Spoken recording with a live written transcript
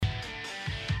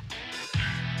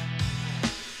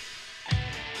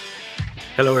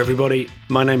Hello, everybody.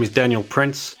 My name is Daniel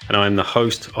Prince, and I am the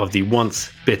host of the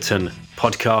Once Bitten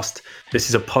podcast. This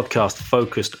is a podcast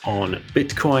focused on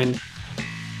Bitcoin.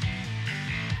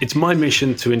 It's my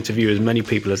mission to interview as many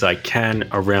people as I can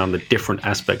around the different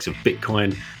aspects of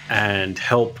Bitcoin and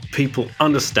help people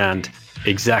understand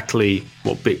exactly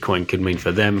what Bitcoin could mean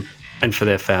for them and for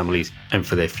their families and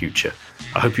for their future.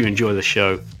 I hope you enjoy the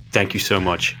show. Thank you so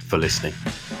much for listening.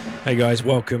 Hey guys,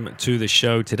 welcome to the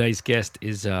show. Today's guest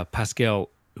is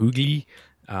Pascal Hugli,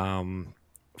 found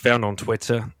on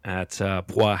Twitter at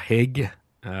Poirheg.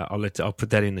 I'll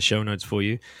put that in the show notes for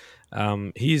you.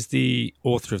 He is the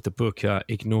author of the book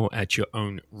Ignore at Your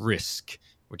Own Risk,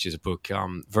 which is a book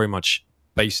very much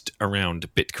based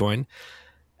around Bitcoin.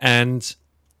 And,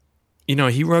 you know,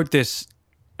 he wrote this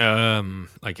 1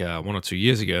 or 2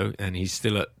 years ago, and he's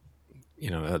still at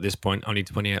this point, only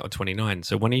 28 or 29.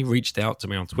 So when he reached out to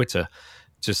me on Twitter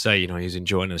to say, he's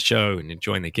enjoying the show and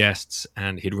enjoying the guests,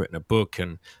 and he'd written a book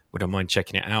and would I mind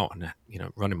checking it out and,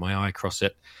 running my eye across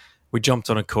it, we jumped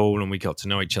on a call and we got to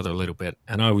know each other a little bit.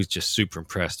 And I was just super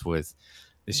impressed with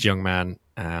this young man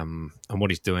and what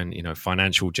he's doing,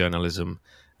 financial journalism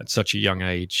at such a young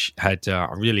age, had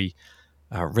really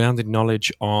rounded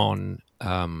knowledge on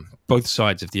both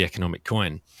sides of the economic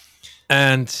coin.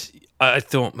 And I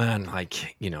thought, man,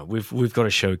 we've got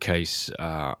to showcase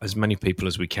as many people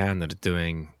as we can that are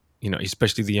doing,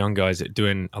 especially the young guys that are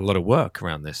doing a lot of work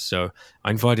around this. So I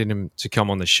invited him to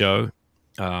come on the show.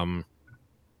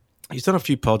 He's done a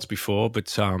few pods before,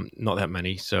 but not that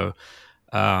many. So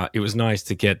it was nice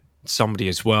to get somebody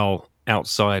as well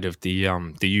outside of the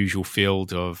usual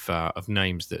field of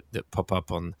names that pop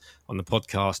up on the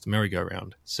podcast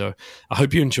merry-go-round. So I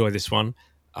hope you enjoy this one.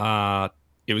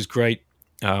 It was great.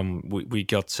 We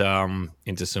got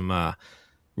into some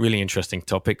really interesting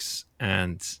topics,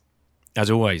 and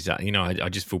as always, I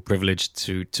just feel privileged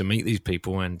to meet these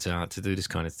people and to do this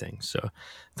kind of thing. So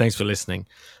thanks for listening.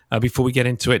 Before we get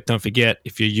into it, don't forget,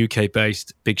 if you're UK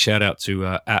based, big shout out to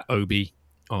at Obi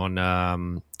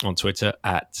on Twitter,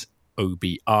 at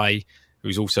OBI,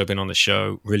 who's also been on the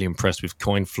show. Really impressed with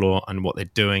CoinFloor and what they're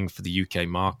doing for the UK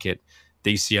market,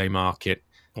 DCA market,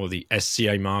 or the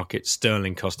SCA market,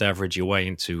 sterling cost average your way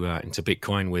into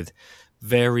Bitcoin with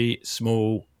very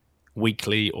small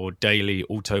weekly or daily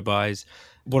auto buys.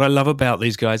 What I love about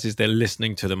these guys is they're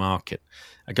listening to the market.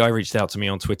 A guy reached out to me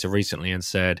on Twitter recently and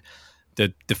said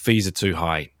that the fees are too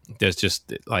high. There's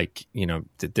just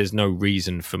there's no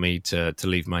reason for me to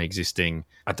leave my existing,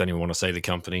 I don't even want to say the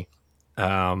company,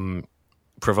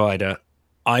 provider.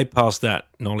 I passed that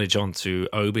knowledge on to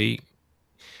Obi.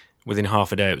 Within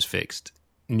half a day, it was fixed.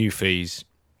 New fees,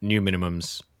 new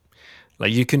minimums.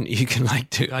 Like you can do.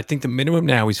 I think the minimum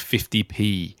now is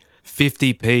 50p.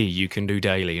 50p you can do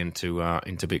daily into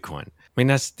Bitcoin. I mean,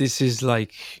 this is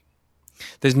like,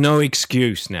 there's no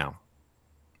excuse now.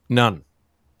 None.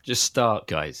 Just start,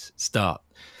 guys. Start.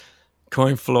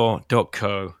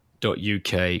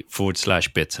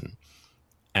 coinfloor.co.uk/bitten.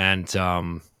 And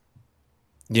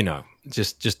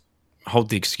just hold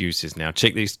the excuses now.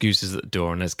 Check the excuses at the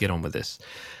door and let's get on with this.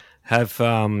 Have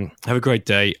a great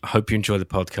day. I hope you enjoy the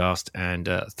podcast, and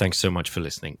thanks so much for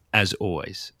listening. As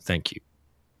always, thank you.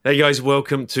 Hey guys,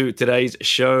 welcome to today's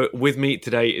show. With me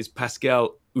today is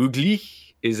Pascal Hugli.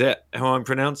 Is that how I'm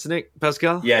pronouncing it,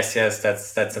 Pascal? Yes,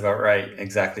 that's about right.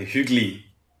 Exactly. Hugli.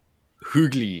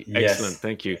 Hugli. Yes. Excellent.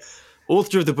 Thank you.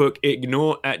 Author of the book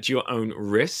Ignore at Your Own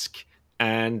Risk,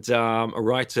 and a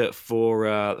writer for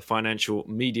the financial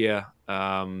media.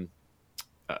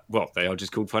 They are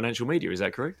just called Financial Media. Is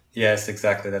that correct? Yes,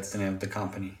 exactly. That's the name of the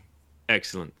company.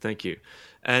 Excellent. Thank you.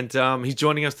 And he's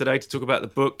joining us today to talk about the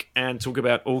book and talk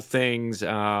about all things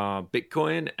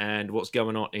Bitcoin and what's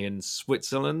going on in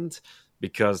Switzerland,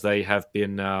 because they have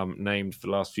been named for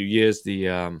the last few years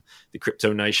the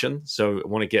crypto nation. So I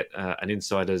want to get an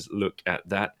insider's look at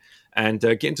that and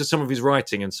get into some of his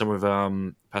writing and some of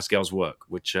Pascal's work,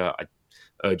 which I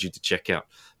urge you to check out.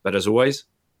 But as always,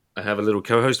 I have a little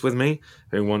co-host with me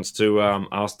who wants to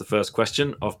ask the first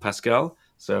question of Pascal.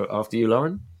 So after you,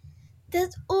 Lauren.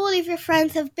 Does all of your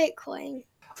friends have Bitcoin?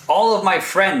 All of my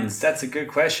friends, that's a good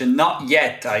question. Not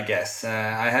yet, I guess.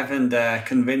 I haven't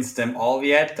convinced them all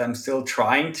yet. I'm still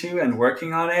trying to and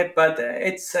working on it, but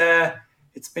it's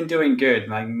been doing good.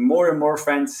 Like more and more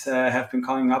friends have been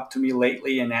coming up to me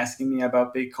lately and asking me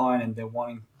about Bitcoin, and they're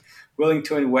willing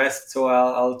to invest. So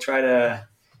I'll try to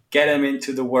get them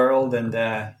into the world, and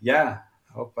I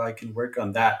hope I can work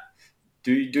on that.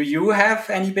 Do you have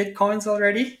any Bitcoins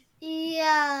already?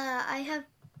 Yeah, I have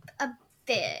a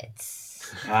bit.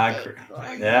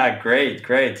 Yeah,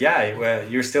 great. Yeah, well,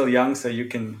 you're still young, so you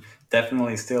can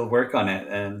definitely still work on it,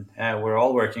 and we're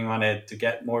all working on it to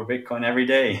get more Bitcoin every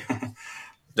day.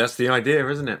 That's the idea,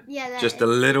 isn't it? Yeah, Just a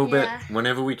little bit yeah.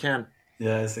 whenever we can.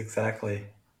 Yes, exactly.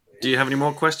 Do you have any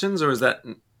more questions, or is that...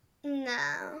 No.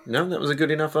 No, that was a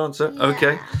good enough answer. Yeah.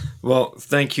 Okay. Well,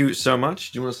 thank you so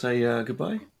much. Do you want to say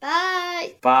goodbye?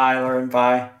 Bye. Bye, Lauren.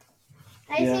 Bye.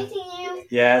 Nice Yeah. meeting you.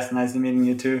 Yes, nice meeting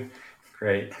you too.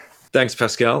 Great. Thanks,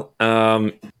 Pascal.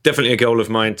 Definitely a goal of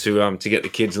mine to get the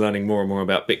kids learning more and more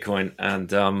about Bitcoin.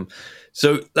 And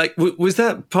so, like, was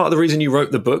that part of the reason you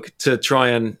wrote the book, to try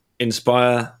and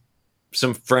inspire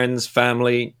some friends,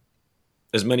 family,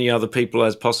 as many other people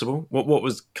as possible? What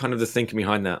was kind of the thinking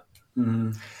behind that?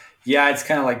 Mhm. Yeah, it's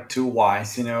kind of like two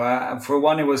whys, For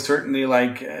one, it was certainly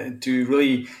like to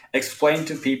really explain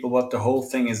to people what the whole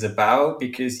thing is about,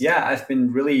 because I've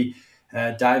been really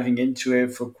diving into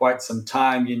it for quite some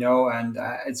time, and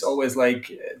it's always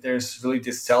like there's really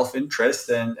this self-interest,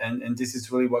 and this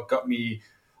is really what got me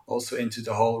also into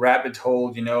the whole rabbit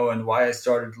hole, and why I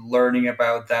started learning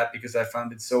about that, because I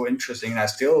found it so interesting, and I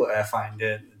still find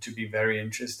it to be very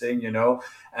interesting,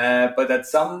 but at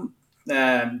some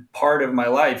part of my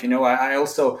life, I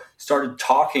also started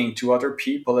talking to other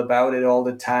people about it all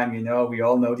the time. We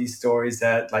all know these stories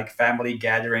at like family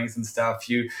gatherings and stuff.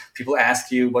 People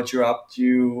ask you what you're up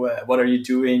to, what are you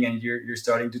doing, and you're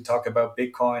starting to talk about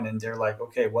Bitcoin, and they're like,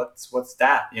 okay, what's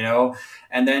that,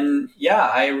 And then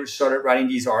I started writing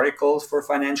these articles for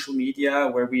financial media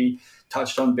where we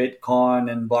touched on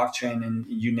Bitcoin and blockchain, and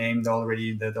you named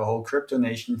already the whole crypto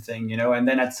nation thing, And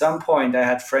then at some point I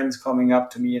had friends coming up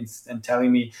to me and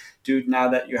telling me, dude, now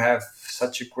that you have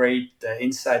such a great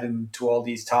insight into all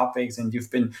these topics and you've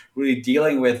been really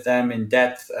dealing with them in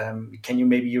depth, can you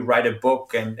maybe write a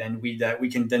book and we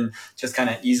can then just kind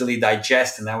of easily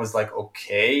digest? And I was like,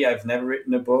 okay, I've never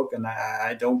written a book and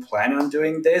I don't plan on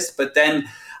doing this. But then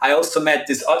I also met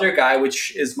this other guy,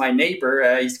 which is my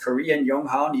neighbor. He's Korean,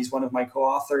 Yonghan. He's one of my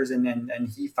co-authors, and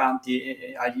he found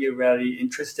the idea very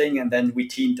interesting. And then we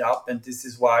teamed up, and this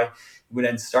is why we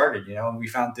then started. And we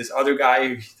found this other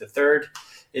guy, the third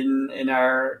in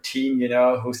our team,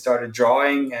 who started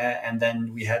drawing, and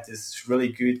then we had this really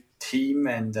good team,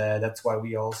 and that's why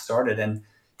we all started. And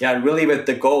really with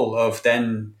the goal of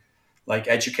then like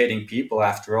educating people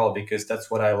after all, because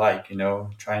that's what I like,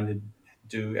 trying to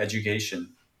do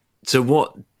education. So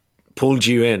what pulled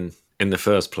you in the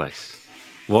first place?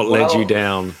 What led you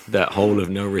down that hole of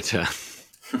no return?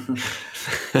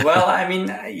 Well, I mean,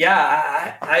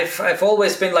 I've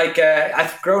always been like,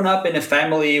 I've grown up in a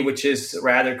family which is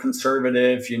rather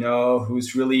conservative,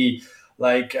 who's really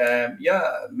like,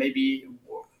 maybe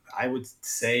I would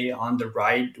say on the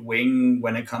right wing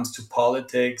when it comes to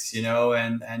politics,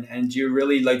 and you're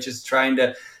really like just trying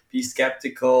to be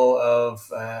skeptical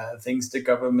of things the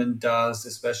government does,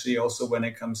 especially also when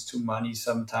it comes to money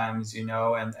sometimes, and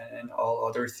all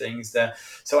other things.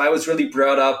 So I was really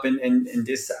brought up in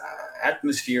this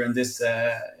atmosphere and this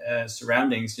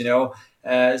surroundings,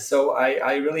 so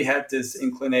I really had this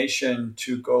inclination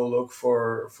to go look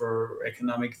for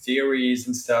economic theories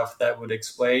and stuff that would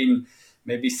explain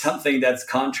maybe something that's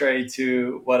contrary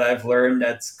to what I've learned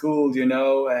at school,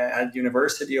 at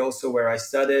university also, where I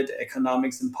studied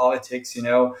economics and politics,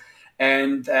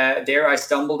 and there I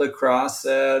stumbled across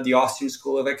the Austrian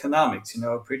School of Economics,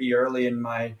 pretty early in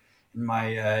my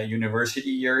university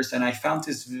years. And I found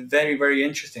this very, very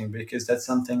interesting, because that's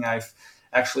something I've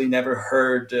actually never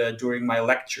heard during my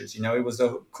lectures. It was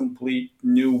a complete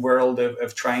new world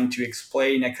of trying to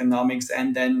explain economics,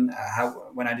 and then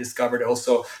when I discovered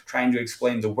also trying to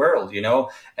explain the world,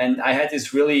 and I had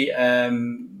this really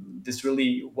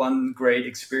one great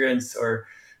experience or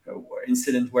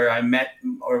incident where I met,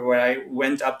 or where I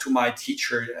went up to my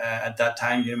teacher at that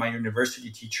time, my university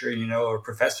teacher, or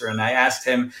professor, and I asked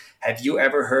him, have you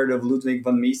ever heard of Ludwig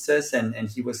von Mises? And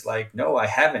he was like, no, I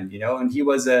haven't, and he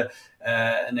was an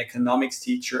economics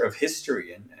teacher of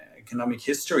history and economic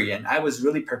history. And I was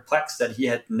really perplexed that he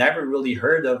had never really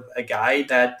heard of a guy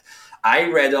that I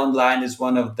read online as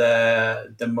one of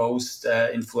the most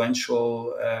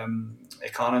influential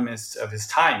economists of his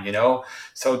time,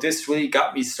 So this really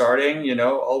got me starting,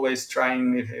 always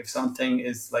trying, if something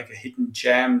is like a hidden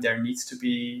gem, there needs to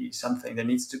be something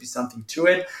to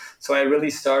it. So I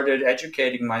really started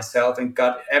educating myself and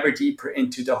got ever deeper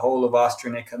into the whole of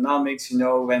Austrian economics,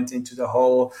 went into the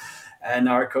whole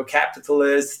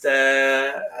anarcho-capitalist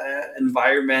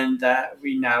environment that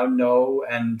we now know.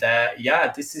 And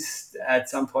this is at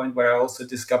some point where I also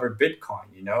discovered Bitcoin,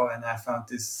 and I found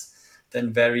this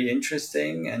then very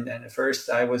interesting. And at first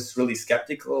I was really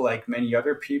skeptical, like many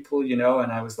other people,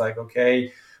 and I was like,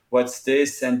 okay, what's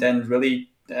this? And then really,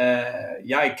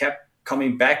 I kept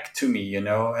coming back to me,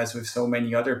 as with so many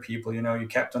other people. You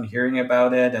kept on hearing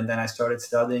about it, and then I started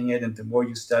studying it, and the more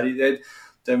you studied it,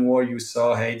 the more you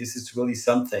saw, hey, this is really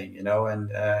something, and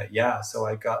so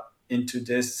I got into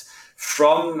this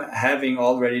from having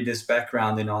already this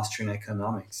background in Austrian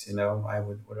economics, I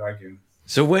would argue.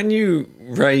 So when you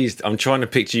raised, I'm trying to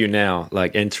picture you now,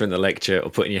 like entering the lecture or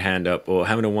putting your hand up or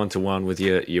having a one-to-one with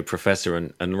your professor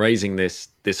and raising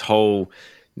this whole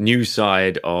new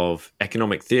side of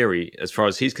economic theory as far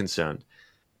as he's concerned.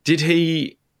 Did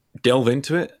he delve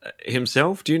into it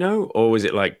himself, do you know? Or was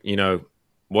it like,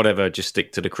 whatever, just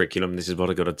stick to the curriculum, this is what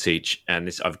I've got to teach, and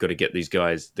I've got to get these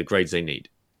guys the grades they need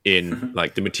in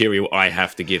like the material I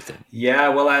have to give them? Yeah,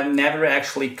 well, I never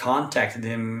actually contacted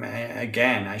him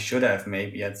again. I should have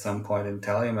maybe at some point and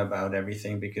tell him about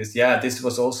everything, because this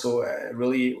was also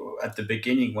really at the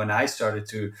beginning when I started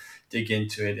to dig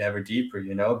into it ever deeper,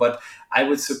 but I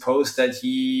would suppose that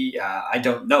he, I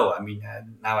don't know. I mean,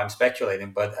 now I'm speculating,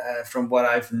 but from what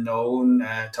I've known,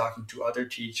 talking to other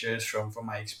teachers, from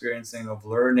my experiencing of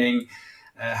learning,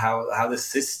 how the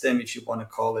system, if you want to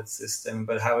call it system,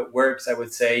 but how it works, I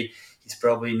would say he's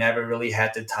probably never really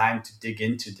had the time to dig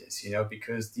into this,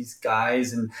 because these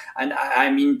guys, and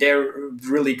I mean, they're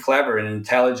really clever and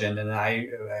intelligent,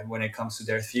 and when it comes to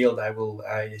their field,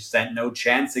 I stand no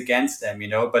chance against them,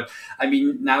 but I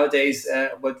mean, nowadays,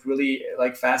 what really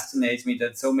fascinates me,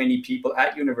 that so many people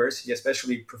at university,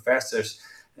 especially professors,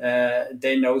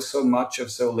 they know so much of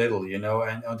so little,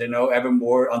 and they know ever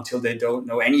more until they don't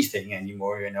know anything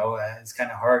anymore, it's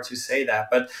kind of hard to say that,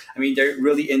 but I mean, they're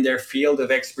really in their field of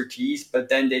expertise, but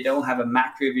then they don't have a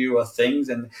macro view of things,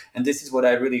 and this is what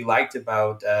I really liked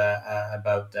about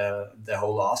the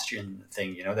whole Austrian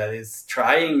thing, that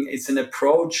it's an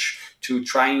approach to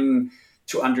trying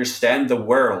to understand the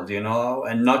world,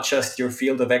 and not just your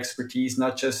field of expertise,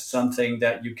 not just something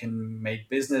that you can make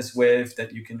business with,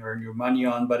 that you can earn your money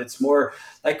on, but it's more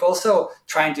like also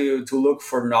trying to look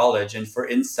for knowledge and for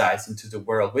insights into the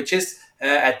world, which is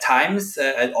at times,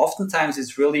 oftentimes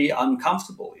it's really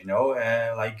uncomfortable,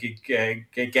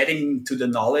 getting to the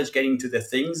knowledge, getting to the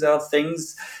things of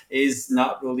things is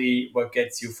not really what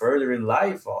gets you further in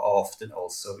life often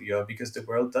also, because the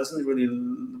world doesn't really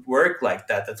work like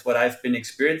that. That's what I've been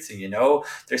experiencing,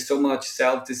 there's so much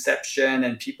self-deception,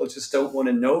 and people just don't want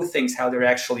to know things how they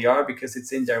actually are because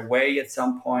it's in their way at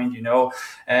some point,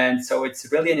 and so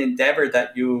it's really an endeavor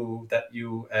that you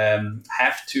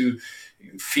have to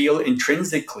feel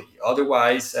intrinsically,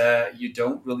 otherwise you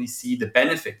don't really see the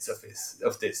benefits of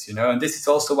this, and this is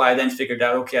also why I then figured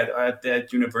out, okay,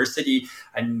 at university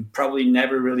I'm probably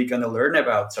never really going to learn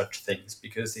about such things,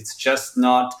 because it's just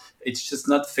not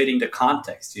fitting the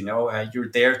context. You're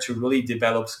there to really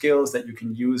develop skills that you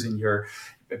can use in your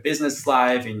business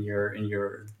life, in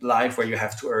your life where you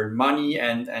have to earn money,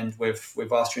 and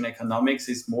with Austrian economics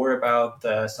is more about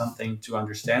something to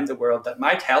understand the world that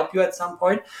might help you at some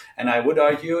point. And I would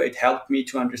argue it helped me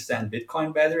to understand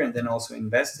Bitcoin better, and then also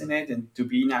invest in it, and to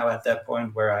be now at that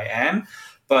point where I am.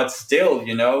 But still,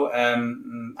 I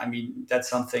mean, that's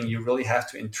something you really have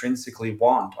to intrinsically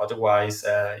want. Otherwise,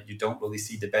 you don't really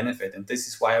see the benefit. And this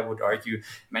is why I would argue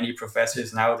many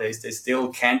professors nowadays, they still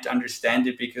can't understand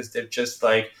it, because they're just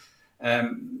like,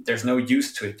 there's no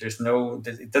use to it.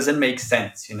 It doesn't make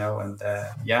sense, and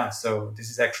so this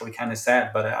is actually kind of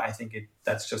sad, but I think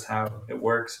that's just how it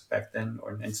works back then,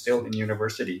 and still in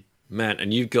university. Man,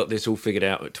 and you've got this all figured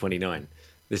out at 29.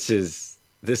 This is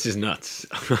nuts.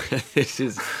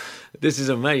 This is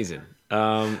amazing.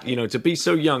 To be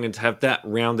so young and to have that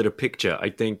rounded a picture, I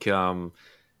think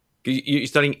you're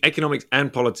studying economics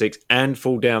and politics and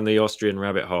fall down the Austrian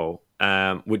rabbit hole,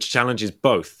 which challenges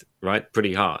both, right?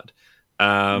 Pretty hard.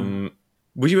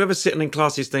 Were you ever sitting in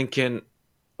classes thinking,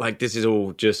 like, this is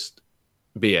all just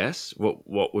BS,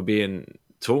 what we're being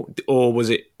taught? Or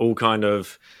was it all kind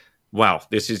of, wow,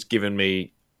 this has given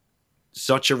me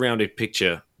such a rounded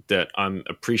picture that I'm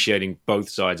appreciating both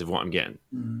sides of what I'm getting?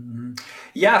 Mm-hmm.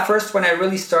 Yeah, first when I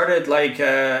really started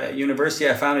university,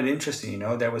 I found it interesting.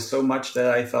 There was so much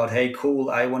that I thought, hey, cool,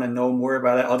 I want to know more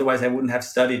about it. Otherwise, I wouldn't have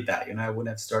studied that. I wouldn't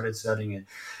have started studying it.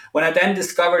 When I then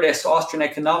discovered Austrian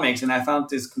economics and I found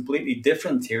this completely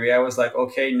different theory, I was like,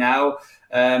 okay, now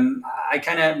I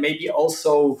kind of maybe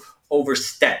also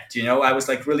overstepped. I was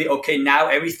like, really, okay, now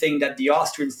everything that the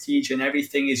Austrians teach and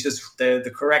everything is just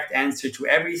the correct answer to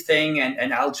everything,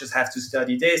 and I'll just have to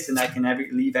study this and I can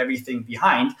leave everything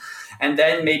behind. And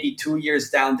then maybe 2 years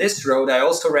down this road, I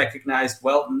also recognized,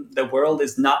 well, the world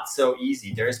is not so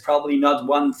easy. There is probably not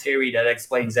one theory that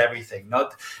explains everything.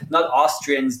 Not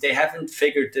Austrians, they haven't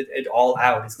figured it all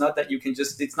out. It's not that you can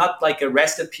just, it's not like a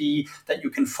recipe that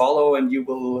you can follow and you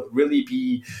will really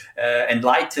be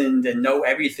enlightened and know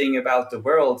everything about the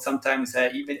world. Sometimes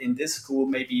even in this school,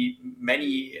 maybe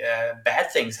many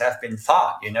bad things have been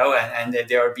thought, and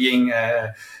they are being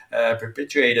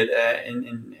perpetuated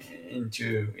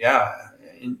into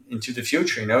the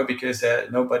future, because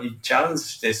nobody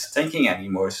challenged this thinking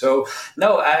anymore. So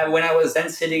no, when I was then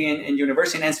sitting in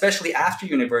university, and especially after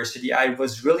university, I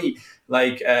was really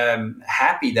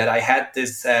happy that I had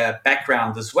this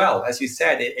background as well. As you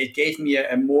said, it gave me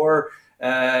a more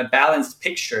balanced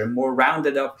picture, a more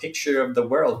rounded up picture of the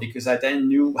world, because I then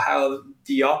knew how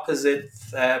the opposite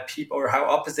people, or how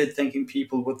opposite thinking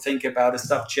people would think about a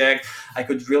subject. I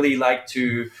could really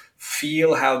to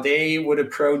feel how they would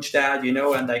approach that,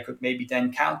 and I could maybe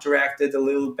then counteract it a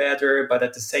little better. But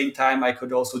at the same time, I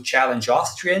could also challenge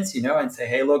Austrians, and say,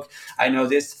 hey, look, I know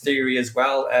this theory as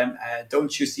well.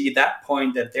 Don't you see that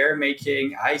point that they're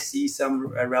making? I see some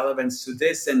relevance to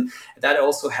this. And that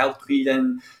also helped me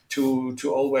then to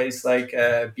always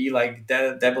be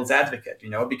devil's advocate,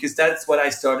 because that's what I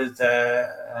started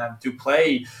to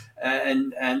play.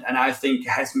 And I think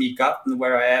has me gotten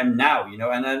where I am now,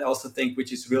 and I also think,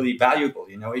 which is really valuable,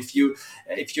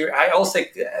 I also,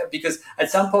 because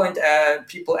at some point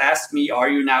people ask me, are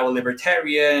you now a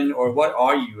libertarian, or what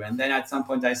are you? And then at some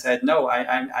point I said, no,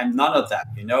 I'm none of that.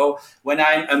 When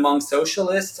I'm among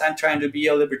socialists, I'm trying to be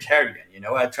a libertarian.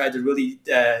 I try to really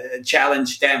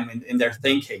challenge them in their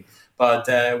thinking. But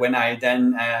when I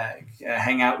then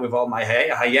hang out with all my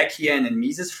Hayekian and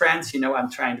Mises friends, I'm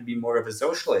trying to be more of a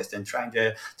socialist and trying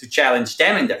to challenge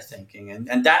them in their thinking.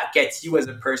 And that gets you as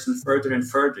a person further and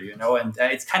further, and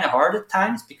it's kind of hard at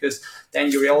times, because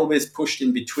then you're always pushed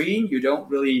in between.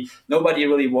 Nobody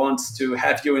really wants to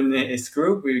have you in this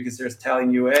group, because they're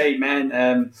telling you, hey,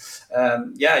 man,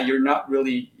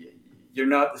 you're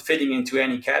not fitting into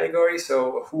any category.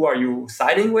 So who are you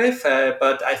siding with?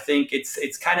 But I think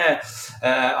it's kind of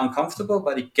uncomfortable,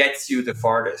 but it gets you the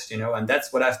farthest, and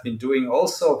that's what I've been doing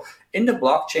also in the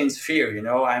blockchain sphere.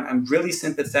 I'm really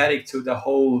sympathetic to the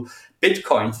whole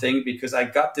Bitcoin thing, because I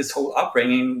got this whole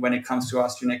upbringing when it comes to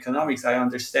Austrian economics. I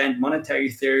understand monetary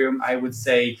theorem, I would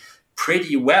say,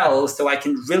 pretty well, so I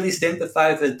can really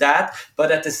sympathize with that.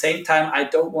 But at the same time, I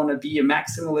don't want to be a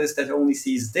maximalist that only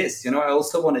sees this. I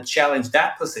also want to challenge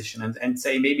that position and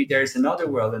say maybe there's another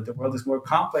world, and the world is more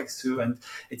complex too, and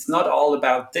it's not all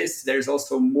about this. There's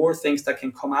also more things that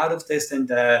can come out of this, and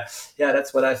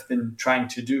that's what I've been trying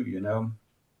to do.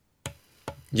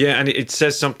 Yeah, and it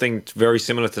says something very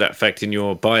similar to that effect in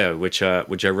your bio, which I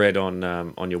read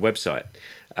on your website.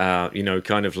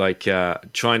 Kind of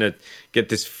trying to get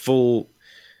this full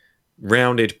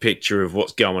rounded picture of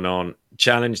what's going on,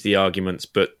 challenge the arguments,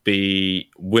 but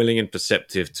be willing and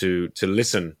perceptive to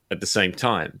listen at the same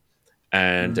time,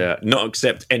 and not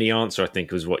accept any answer, I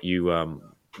think was what you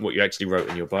actually wrote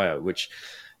in your bio, which,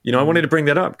 I wanted to bring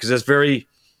that up, because I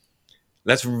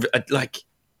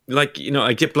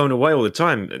get blown away all the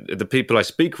time, the people I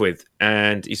speak with,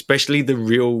 and especially the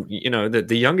real,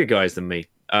 the younger guys than me.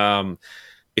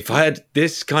 If I had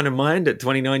this kind of mind at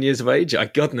 29 years of age,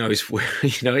 God knows where,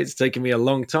 it's taken me a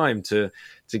long time to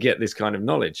get this kind of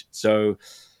knowledge. So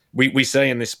we say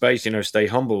in this space, stay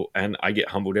humble, and I get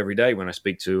humbled every day when I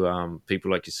speak to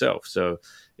people like yourself. So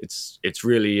it's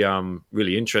really,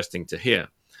 really interesting to hear.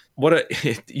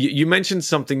 You mentioned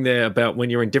something there about when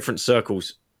you're in different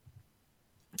circles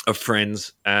of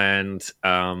friends and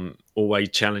always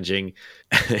challenging.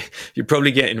 You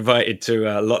probably get invited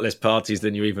to a lot less parties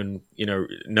than you even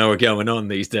know are going on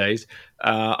these days.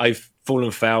 I've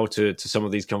fallen foul to some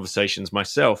of these conversations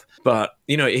myself, but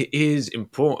it is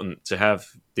important to have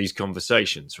these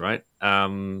conversations, right?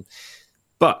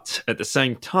 But at the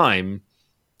same time,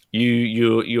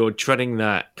 you're treading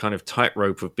that kind of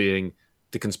tightrope of being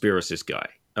the conspiracist guy.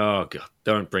 Oh God,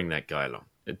 don't bring that guy along.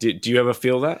 Do you ever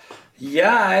feel that?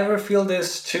 Yeah, I ever feel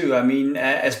this too. I mean,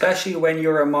 especially when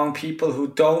you're among people who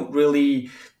don't really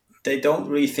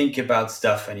think about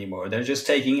stuff anymore. They're just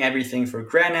taking everything for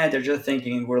granted. They're just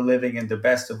thinking we're living in the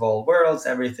best of all worlds.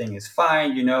 Everything is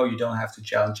fine. You don't have to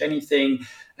challenge anything.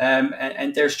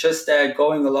 And there's just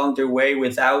going along their way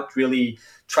without really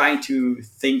trying to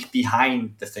think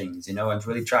behind the things, and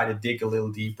really try to dig a little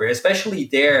deeper. Especially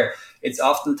there, it's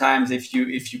oftentimes if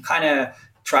you kind of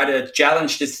try to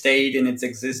challenge the state in its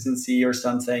existency or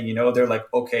something, they're like,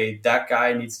 okay, that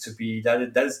guy needs to be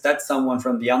that's someone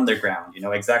from the underground,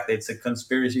 exactly. It's a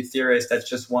conspiracy theorist that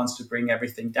just wants to bring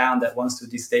everything down, that wants to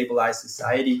destabilize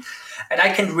society. And I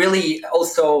can really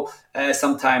also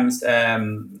sometimes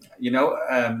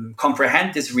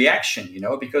comprehend this reaction,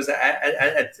 because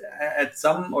at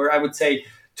some, or I would say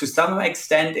to some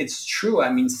extent, it's true. I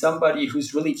mean, somebody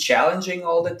who's really challenging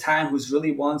all the time, who's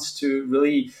really wants to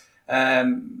really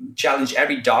challenge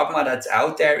every dogma that's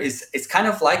out there, it's kind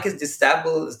of like a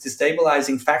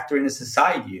destabilizing factor in a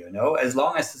society, as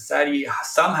long as society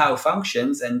somehow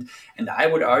functions. And I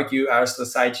would argue our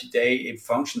society today, it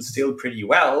functions still pretty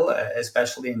well,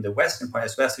 especially in the Western part,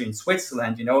 especially in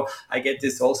Switzerland. I get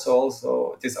this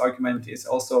also this argument is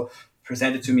also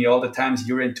presented to me all the times.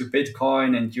 You're into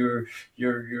Bitcoin and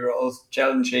you're also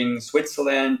challenging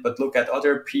Switzerland, but look at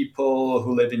other people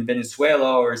who live in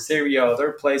Venezuela or Syria,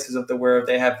 other places of the world.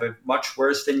 They have it much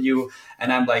worse than you.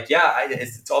 And I'm like, yeah,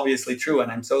 it's obviously true.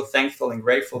 And I'm so thankful and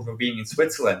grateful for being in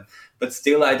Switzerland. But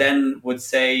still, I then would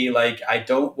say, like, I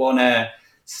don't want to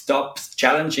stop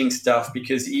challenging stuff,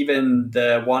 because even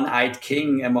the one-eyed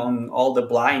king among all the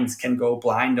blinds can go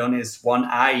blind on his one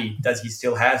eye that he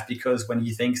still has, because when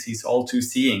he thinks he's all too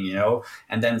seeing,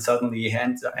 and then suddenly he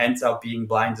ends up being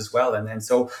blind as well. And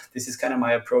so this is kind of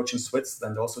my approach in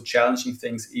Switzerland, also challenging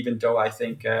things, even though I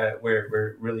think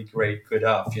we're really good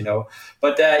off,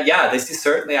 But this is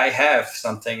certainly, I have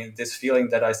this feeling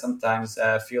that I sometimes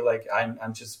feel like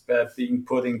I'm just being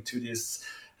put into this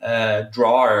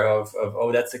drawer of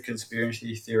that's a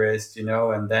conspiracy theorist,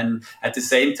 and then at the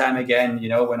same time, again,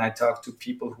 when I talk to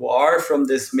people who are from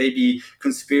this maybe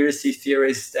conspiracy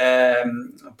theorist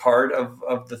part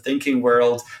of the thinking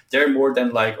world, they're more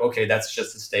than like, okay, that's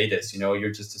just a status, you're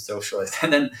just a socialist.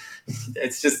 And then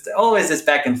it's just always this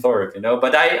back and forth,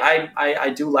 but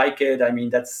I do like it. I mean,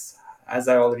 that's, as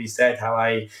I already said, how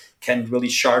I can really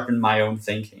sharpen my own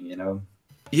thinking,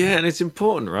 Yeah, and it's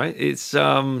important, right? It's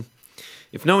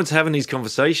if no one's having these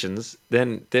conversations,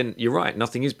 then you're right.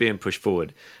 Nothing is being pushed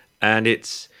forward, and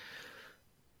it's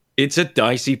a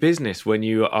dicey business when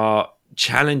you are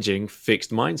challenging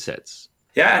fixed mindsets.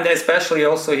 Yeah, and especially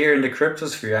also here in the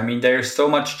cryptosphere. I mean, there's so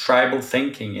much tribal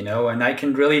thinking, and I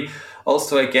can really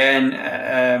also, again,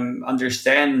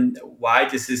 understand why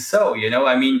this is so.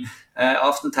 I mean,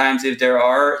 oftentimes if there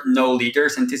are no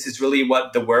leaders, and this is really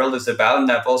what the world is about,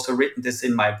 and I've also written this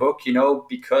in my book,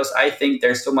 because I think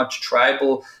there's so much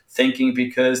tribal thinking,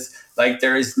 because like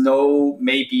there is no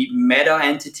maybe meta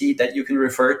entity that you can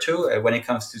refer to when it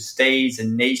comes to states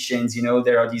and nations.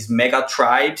 There are these mega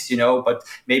tribes, but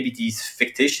maybe these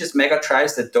fictitious mega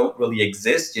tribes that don't really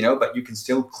exist, but you can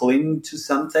still cling to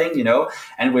something,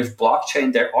 and with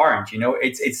blockchain there aren't.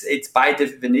 It's by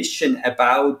definition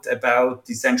about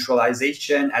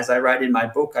decentralization. As I write in my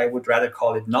book, I would rather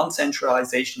call it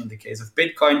non-centralization in the case of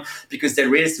Bitcoin, because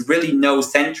there is really no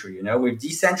center. With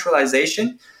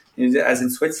decentralization, as in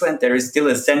Switzerland, there is still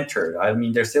a center. I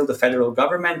mean, there's still the federal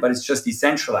government, but it's just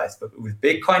decentralized. But with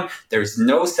Bitcoin, there is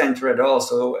no center at all.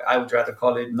 So I would rather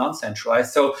call it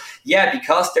non-centralized. So yeah,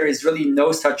 because there is really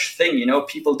no such thing,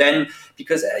 people then,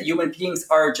 because human beings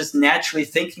are just naturally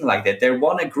thinking like that. They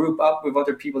want to group up with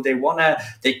other people.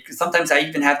 Sometimes I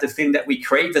even have the feeling that we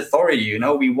crave authority.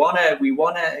 We want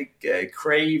to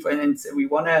crave, and we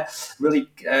want to really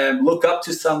look up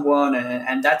to someone.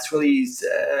 And that's really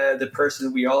the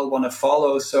person we all want to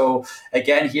follow. So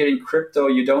again, here in crypto,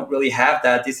 you don't really have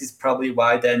that. This is probably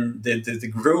why then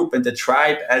the group and the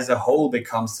tribe as a whole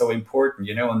becomes so important,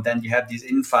 and then you have these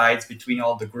infights between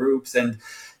all the groups. And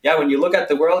yeah, when you look at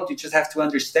the world, you just have to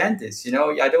understand this.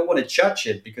 I don't want to judge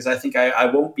it, because I think I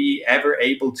won't be ever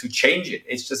able to change it.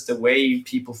 It's just the way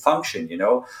people function,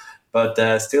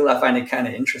 But still, I find it kind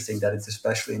of interesting that it's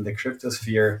especially in the crypto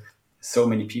sphere, so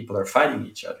many people are fighting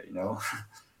each other,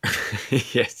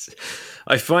 Yes.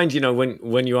 I find,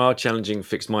 when you are challenging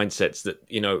fixed mindsets, that,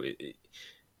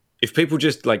 if people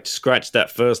just like scratch that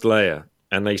first layer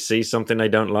and they see something they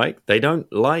don't like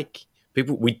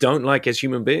people, we don't like, as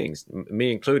human beings,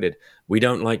 me included, we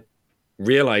don't like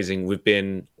realizing we've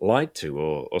been lied to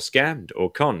or scammed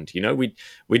or conned.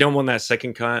 We don't want that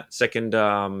second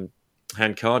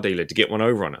hand car dealer to get one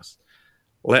over on us,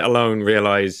 let alone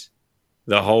realize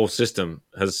the whole system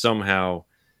has somehow,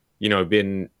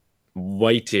 been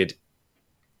weighted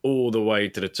all the way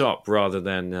to the top rather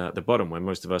than the bottom where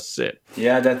most of us sit.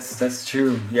 Yeah, that's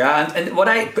true. Yeah, and what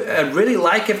I really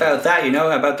like about that,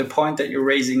 about the point that you're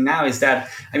raising now, is that,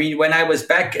 I mean, when I was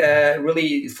back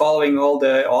really following all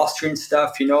the Austrian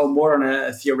stuff, more on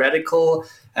a theoretical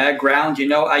ground.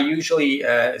 I usually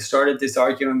started this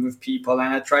argument with people,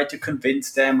 and I tried to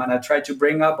convince them, and I tried to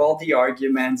bring up all the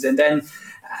arguments, and then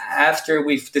after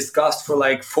we've discussed for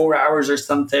like 4 hours or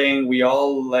something, we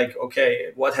all like,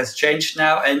 okay, what has changed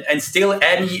now? And still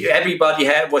everybody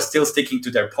was still sticking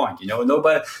to their point.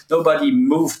 Nobody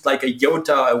moved like a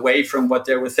iota away from what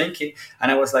they were thinking. And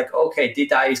I was like, okay,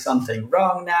 did I something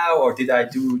wrong now, or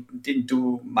didn't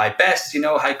do my best?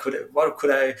 What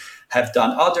could I have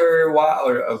done other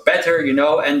or better?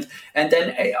 And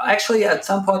then actually at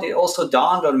some point it also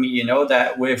dawned on me,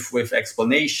 that with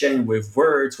explanation, with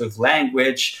words, with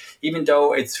language, even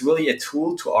though it's really a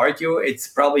tool to argue, it's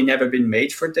probably never been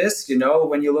made for this,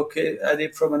 when you look at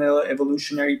it from an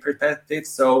evolutionary perspective.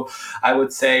 So I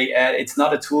would say it's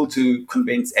not a tool to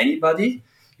convince anybody,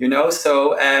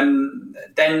 so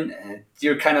then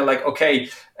you're kind of like, okay,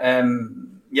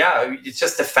 yeah, it's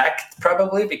just a fact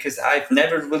probably, because I've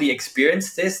never really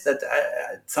experienced this, that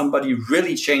somebody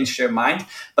really changed their mind.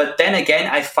 But then again,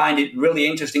 I find it really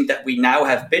interesting that we now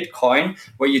have Bitcoin,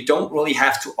 where you don't really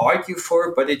have to argue for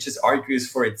it, but it just argues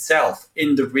for itself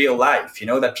in the real life,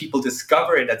 that people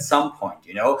discover it at some point,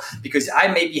 because I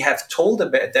maybe have told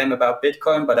them about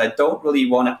Bitcoin, but I don't really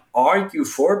want to argue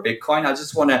for Bitcoin. I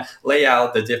just want to lay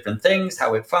out the different things,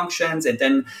 how it functions, and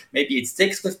then maybe it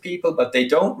sticks with people, but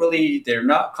they're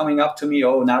not coming up to me,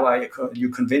 oh, now you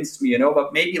convinced me,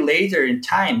 but maybe later in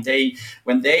time,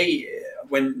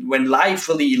 when life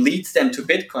really leads them to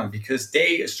Bitcoin because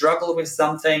they struggle with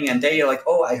something and they are like,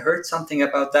 oh, I heard something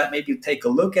about that, maybe take a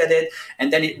look at it,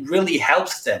 and then it really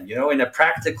helps them, in a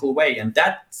practical way. And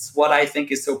that's what I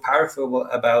think is so powerful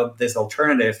about this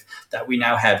alternative that we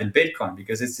now have in Bitcoin,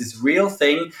 because it's this real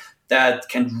thing that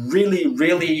can really,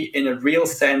 really, in a real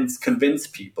sense, convince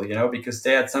people, because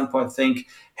they at some point think,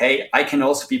 hey, I can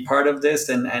also be part of this,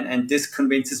 and this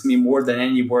convinces me more than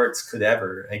any words could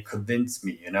ever convince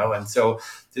me, And so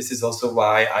this is also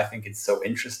why I think it's so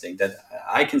interesting that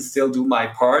I can still do my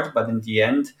part, but in the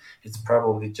end, it's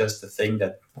probably just the thing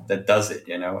that does it,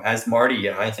 As Marty,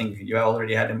 I think you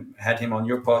already had him on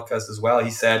your podcast as well.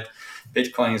 He said,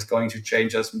 Bitcoin is going to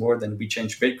change us more than we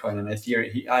change Bitcoin. And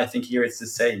I think here it's the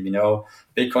same,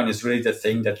 Bitcoin is really the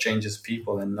thing that changes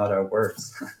people and not our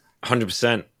words.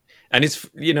 100%. And it's,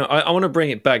 I want to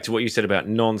bring it back to what you said about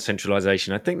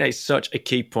non-centralization. I think that's such a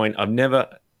key point. I've never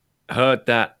heard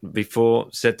that before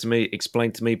said to me,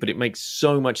 explained to me, but it makes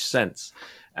so much sense.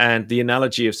 And the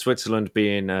analogy of Switzerland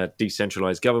being a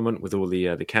decentralized government with all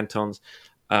the cantons,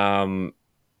 but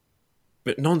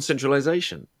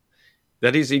non-centralization.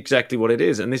 That is exactly what it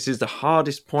is. And this is the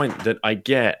hardest point that I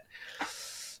get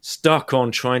stuck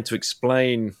on trying to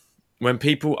explain when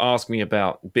people ask me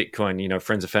about Bitcoin.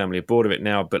 Friends and family are bored of it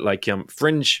now, but like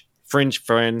fringe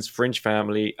friends, fringe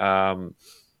family.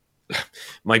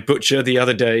 My butcher the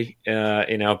other day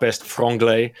in our best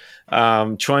franglais,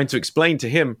 trying to explain to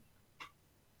him,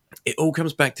 it all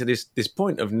comes back to this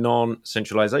point of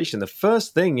non-centralization. The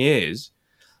first thing is,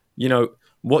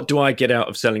 what do I get out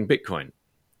of selling Bitcoin?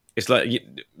 It's like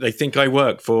they think I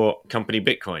work for company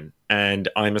Bitcoin and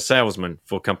I'm a salesman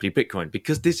for company Bitcoin,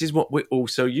 because this is what we're all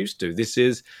so used to. This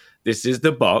is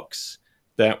the box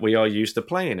that we are used to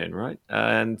playing in, right?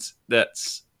 And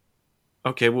that's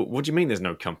okay. Well, what do you mean there's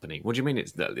no company? What do you mean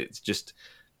it's just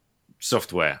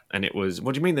software? And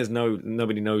what do you mean there's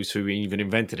nobody knows who even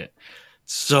invented it?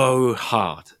 So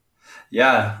hard.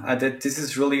 Yeah, this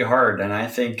is really hard. And I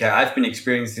think I've been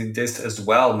experiencing this as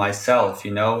well myself,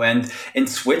 and in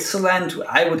Switzerland,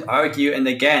 I would argue, and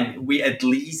again, we at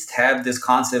least have this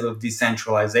concept of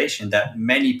decentralization that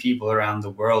many people around the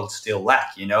world still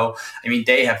lack, I mean,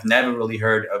 they have never really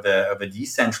heard of a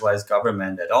decentralized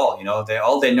government at all,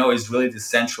 all they know is really the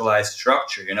centralized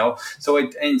structure, So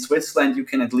in Switzerland, you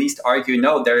can at least argue,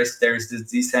 no, there's this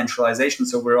decentralization.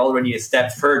 So we're already a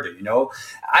step further,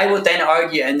 I would then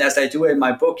argue, and as I do in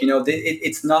my book,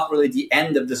 it's not really the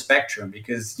end of the spectrum,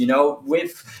 because,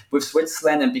 with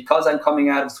Switzerland, and because I'm coming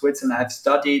out of Switzerland, I've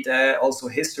studied also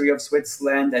history of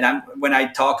Switzerland. And when I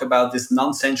talk about this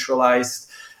non-centralized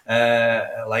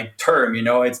term,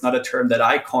 it's not a term that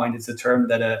I coined, it's a term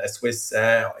that a Swiss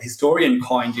historian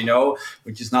coined,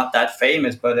 which is not that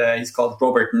famous, but he's called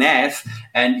Robert Neff,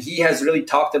 and he has really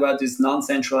talked about this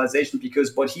non-centralization,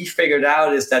 because what he figured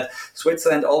out is that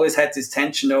Switzerland always had this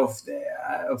tension of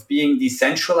being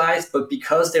decentralized, but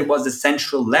because there was a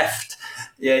central left,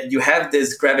 you have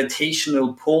this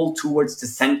gravitational pull towards the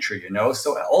center,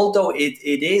 So although it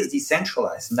is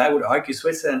decentralized, and I would argue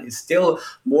Switzerland is still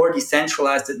more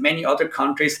decentralized than many other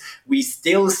countries, we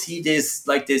still see this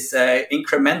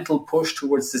incremental push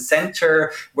towards the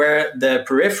center, where the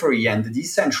periphery and the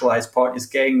decentralized part is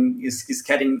getting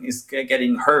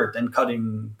hurt and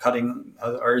cutting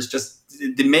or is just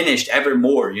diminished ever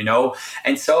more,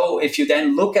 And so if you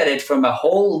then look at it from a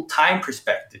whole time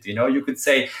perspective, you could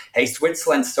say, hey,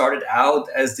 Switzerland started out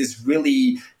as this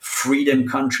really freedom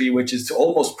country, which is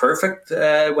almost perfect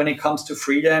when it comes to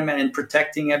freedom and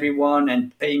protecting everyone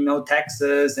and paying no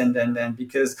taxes. And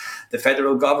because the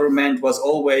federal government was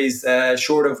always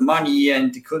short of money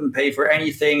and couldn't pay for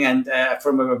anything. And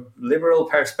from a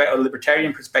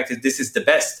libertarian perspective, this is the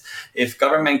best. If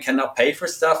government cannot pay for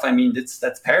stuff,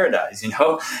 that's paradise,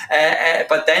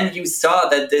 But then you saw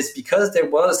that because there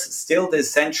was still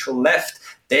this central left,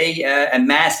 they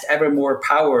amassed ever more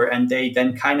power, and they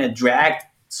then kind of dragged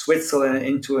Switzerland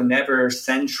into an ever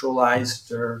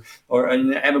centralized or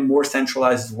an ever more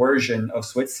centralized version of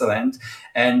Switzerland.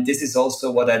 And this is also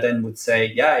what I then would say,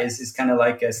 is kind of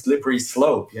like a slippery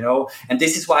slope, And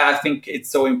this is why I think it's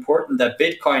so important that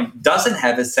Bitcoin doesn't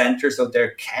have a center, so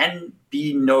there can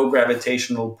be no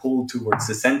gravitational pull towards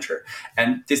the center.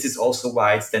 And this is also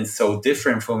why it's then so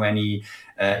different from any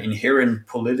inherent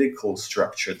political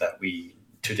structure that we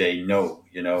today know,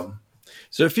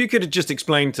 So if you could just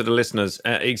explain to the listeners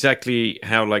exactly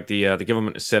how the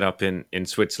government is set up in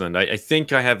Switzerland. I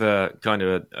think I have a kind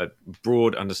of a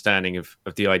broad understanding of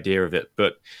the idea of it.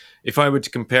 But if I were to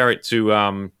compare it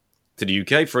to the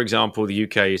UK, for example, the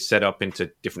UK is set up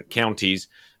into different counties,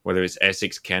 whether it's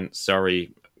Essex, Kent,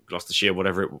 Surrey, Gloucestershire,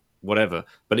 whatever.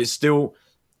 But it's still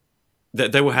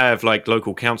that they will have like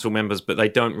local council members, but they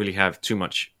don't really have too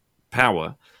much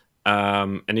power.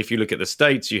 And if you look at the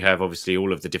states, you have obviously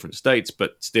all of the different states,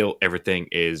 but still everything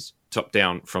is top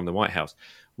down from the White House.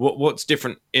 What's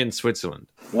different in Switzerland?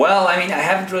 Well, I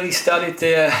haven't really studied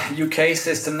the UK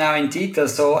system now in detail,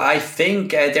 so I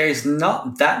think there is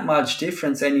not that much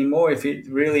difference anymore if you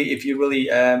really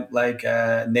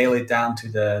nail it down to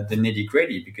the nitty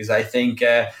gritty. Because I think,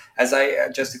 as I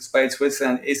just explained,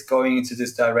 Switzerland is going into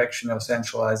this direction of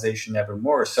centralization ever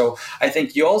more. So I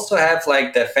think you also have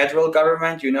like the federal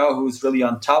government, who's really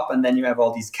on top, and then you have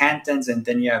all these cantons, and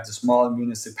then you have the small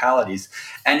municipalities.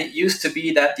 And it used to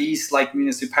be that these like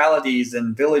municipalities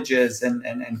and villages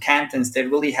and cantons, they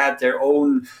really had their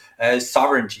own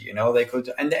sovereignty, they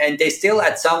could, and they still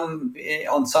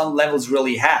on some levels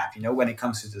really have, when it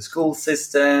comes to the school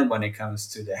system, when it comes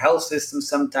to the health system,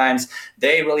 sometimes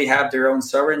they really have their own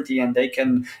sovereignty, and they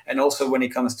can, and also when it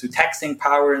comes to taxing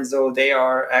power, and so they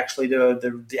are actually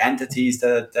the entities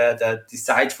that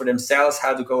decide for themselves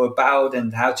how to go about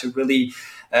and how to really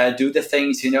do the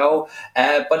things,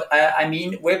 But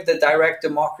with the direct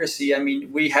democracy,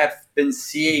 we have been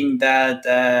seeing that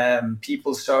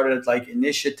people started like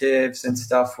initiatives and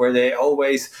stuff where they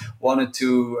always wanted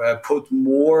to put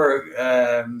more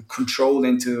control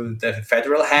into the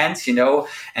federal hands,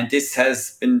 and this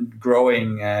has been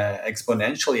growing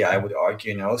exponentially, I would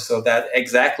argue, so that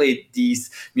exactly these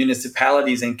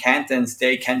municipalities and cantons,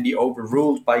 they can be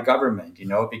overruled by government,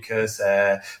 because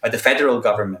by the federal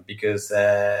government, because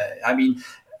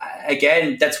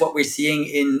again, that's what we're seeing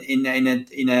in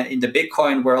the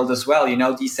Bitcoin world as well.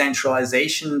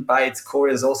 Decentralization by its core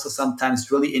is also sometimes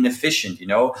really inefficient.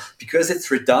 Because it's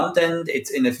redundant,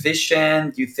 it's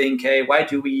inefficient. You think, hey, why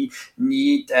do we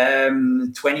need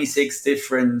 26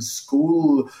 different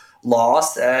school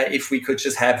laws if we could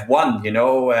just have one,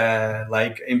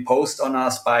 imposed on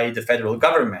us by the federal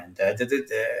government?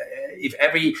 If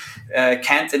every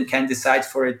canton can decide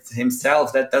for it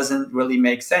himself, that doesn't really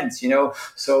make sense,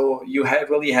 So you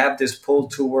really have this pull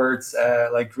towards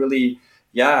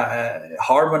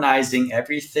harmonizing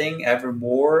everything ever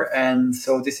more. And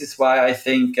so this is why I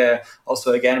think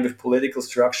also, again, with political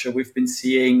structure, we've been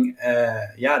seeing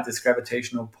this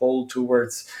gravitational pull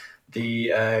towards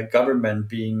the government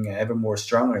being ever more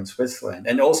stronger in Switzerland.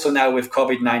 And also now with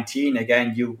COVID-19,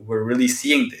 again, we're really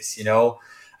seeing this,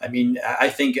 I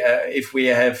think if we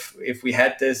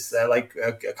had this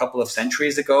a couple of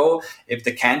centuries ago, if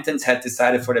the cantons had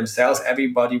decided for themselves,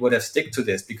 everybody would have stick to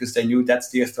this because they knew that's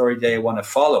the authority they want to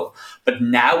follow. But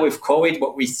now with COVID,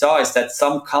 what we saw is that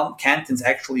some cantons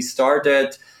actually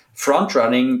started front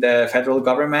running the federal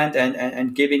government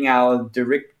and giving out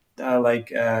direct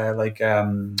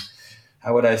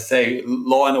how would I say,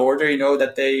 law and order,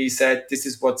 that they said this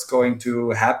is what's going to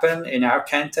happen in our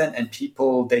canton, and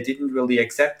people, they didn't really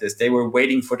accept this. They were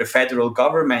waiting for the federal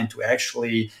government to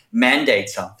actually mandate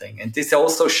something. And this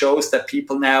also shows that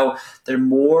people now, they're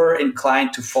more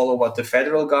inclined to follow what the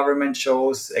federal government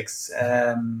shows,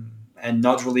 and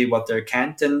not really what their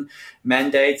canton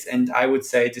mandates. And I would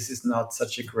say this is not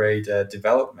such a great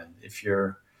development if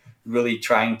you're really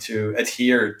trying to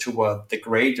adhere to what the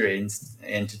greater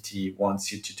entity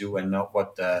wants you to do and not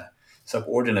what the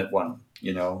subordinate one,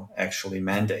 actually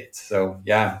mandates. So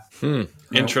yeah,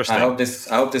 interesting. I hope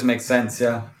this makes sense.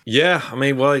 Yeah. Yeah, I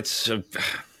mean, well, it's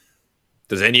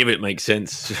does any of it make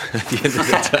sense at the end of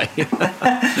the day?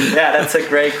 Yeah, that's a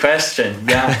great question.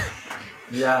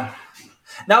 Yeah.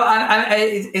 No,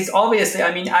 it's obviously,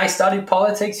 I mean, I studied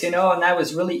politics, and I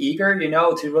was really eager,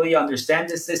 to really understand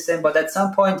the system. But at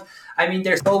some point, I mean,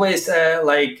 there's always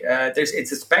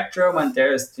it's a spectrum, and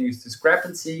there's these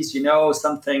discrepancies,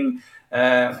 something.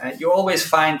 You always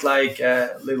find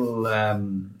little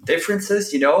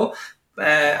differences,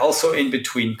 also in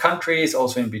between countries,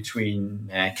 also in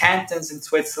between cantons in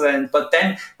Switzerland. But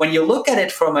then when you look at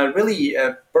it from a really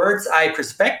bird's eye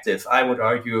perspective, I would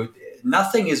argue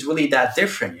nothing is really that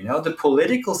different. The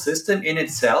political system in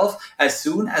itself, as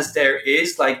soon as there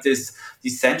is this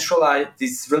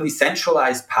really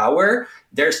centralized power,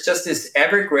 there's just this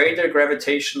ever greater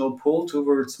gravitational pull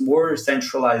towards more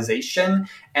centralization.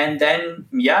 And then,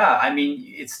 I mean,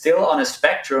 it's still on a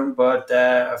spectrum, but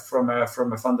from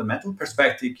a fundamental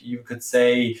perspective, you could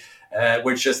say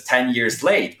we're just 10 years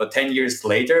late. But 10 years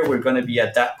later, we're going to be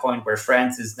at that point where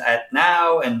France is at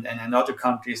now, and other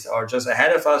countries are just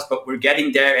ahead of us, but we're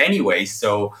getting there anyway.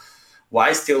 So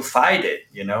why still fight it,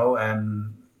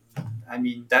 I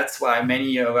mean, that's why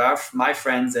many of my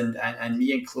friends and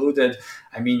me included,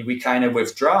 I mean, we kind of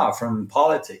withdraw from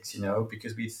politics,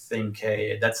 because we think,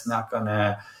 hey, that's not going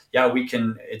to,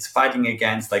 it's fighting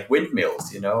against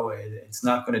windmills, it's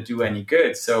not going to do any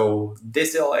good. So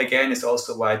this, again, is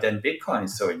also why then Bitcoin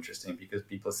is so interesting, because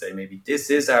people say maybe this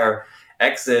is our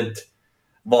exit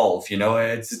valve,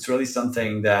 it's really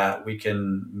something that we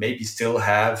can maybe still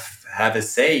have a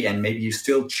say, and maybe you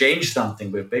still change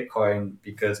something with Bitcoin,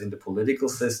 because in the political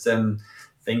system,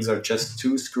 things are just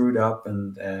too screwed up,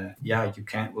 and you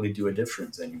can't really do a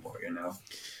difference anymore,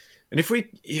 And if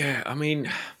I mean,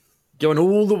 going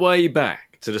all the way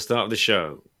back to the start of the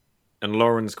show and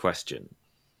Lauren's question,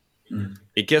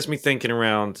 it gets me thinking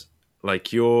around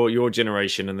your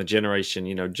generation and the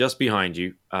generation, just behind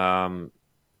you,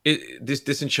 this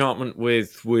disenchantment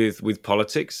with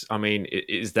politics. I mean,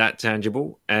 is that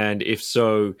tangible? And if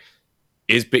so,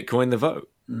 is Bitcoin the vote?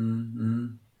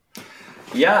 Mm-hmm.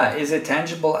 Yeah, is it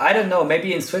tangible? I don't know.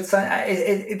 Maybe in Switzerland,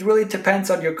 it really depends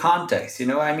on your context.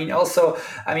 I mean, also,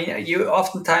 you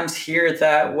oftentimes hear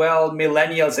that, well,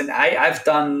 millennials, and I've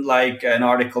done an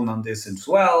article on this as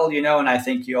well, and I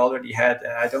think you already had,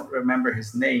 I don't remember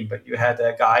his name, but you had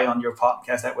a guy on your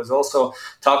podcast that was also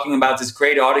talking about this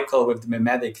great article with the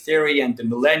mimetic theory and the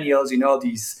millennials,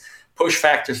 these push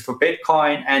factors for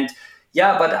Bitcoin. And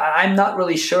yeah, but I'm not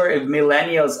really sure if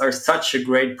millennials are such a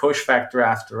great push factor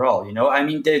after all. I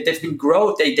mean, they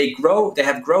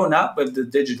have grown up with the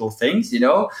digital things,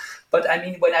 But I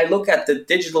mean, when I look at the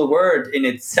digital world in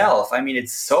itself, I mean,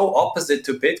 it's so opposite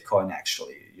to Bitcoin,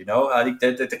 actually. I think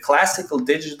the classical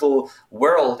digital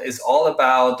world is all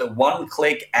about a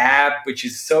one-click app, which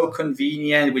is so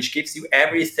convenient, which gives you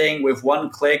everything with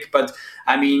one click. But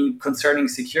I mean, concerning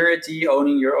security,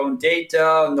 owning your own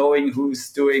data, knowing who's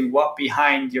doing what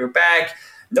behind your back,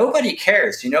 nobody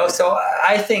cares, So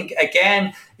I think,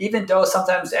 again, even though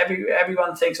sometimes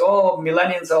everyone thinks, oh,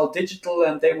 millennials are all digital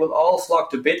and they will all flock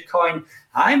to Bitcoin,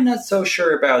 I'm not so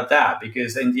sure about that,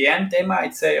 because in the end, they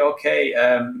might say, okay,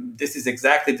 this is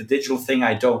exactly the digital thing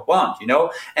I don't want,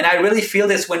 And I really feel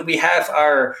this when we have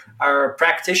our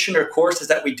practitioner courses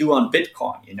that we do on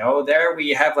Bitcoin, There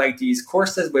we have these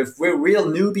courses with real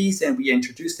newbies, and we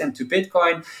introduce them to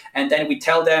Bitcoin, and then we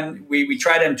tell them, we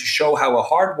try them to show how a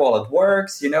hard wallet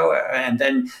works, and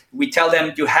then we tell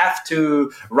them you have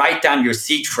to write down your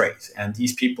seed phrase. And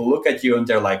these people look at you and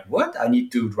they're like, what? I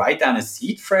need to write down a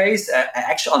seed phrase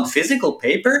actually on physical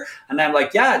paper? And I'm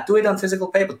like, yeah, do it on physical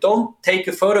paper. Don't take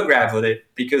a photograph of it,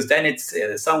 because then it's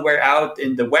somewhere out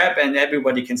in the web and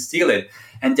everybody can steal it.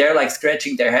 And they're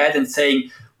scratching their head and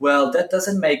saying, well, that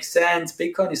doesn't make sense.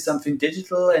 Bitcoin is something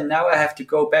digital, and now I have to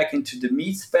go back into the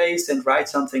meat space and write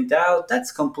something down.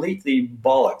 That's completely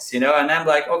bollocks, And I'm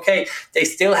like, okay, they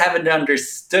still haven't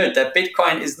understood that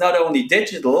Bitcoin is not only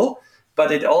digital,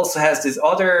 but it also has this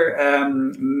other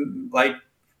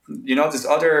this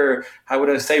other, how would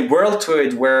I say, world to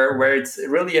it, where it's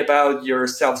really about your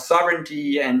self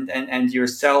sovereignty and your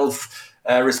self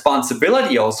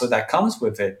responsibility also that comes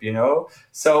with it,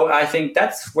 So I think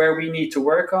that's where we need to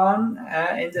work on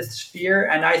in this sphere.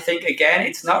 And I think, again,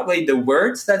 it's not really the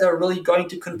words that are really going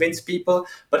to convince people,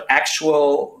 but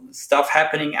actual stuff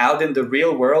happening out in the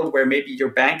real world, where maybe your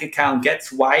bank account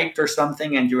gets wiped or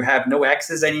something and you have no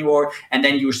access anymore. And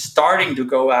then you're starting to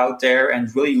go out there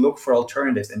and really look for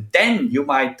alternatives. And then you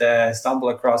might stumble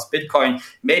across Bitcoin.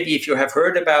 Maybe if you have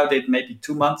heard about it, maybe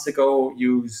 2 months ago,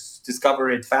 you discover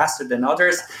it faster than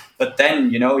others. But then,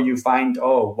 you find,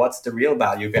 oh, what's the real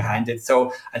value behind it?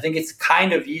 So I think it's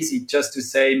kind of easy just to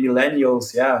say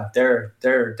millennials, yeah,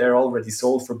 they're already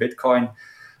sold for Bitcoin.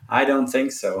 I don't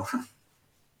think so.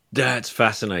 That's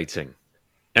fascinating.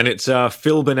 And it's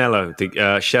Phil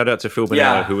Bonello. Shout out to Phil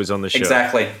Bonello, who was on the show.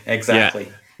 Exactly. Yeah.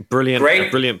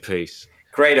 Brilliant piece.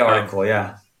 Great article,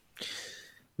 yeah.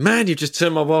 Man, you just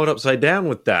turned my world upside down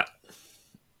with that.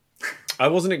 I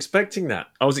wasn't expecting that.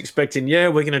 I was expecting,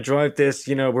 we're going to drive this,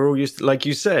 we're all used to, like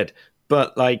you said.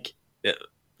 But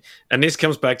and this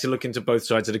comes back to looking to both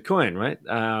sides of the coin, right?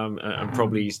 And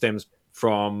probably stems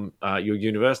from your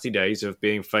university days of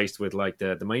being faced with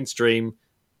the mainstream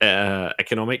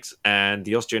economics and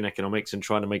the Austrian economics and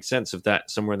trying to make sense of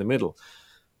that somewhere in the middle.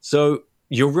 So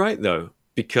you're right, though,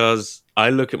 because I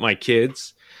look at my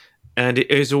kids and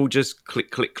it is all just click,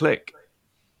 click, click.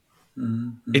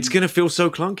 Mm-hmm. It's going to feel so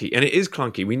clunky, and it is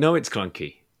clunky. We know it's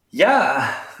clunky.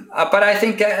 Yeah, but I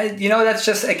think that's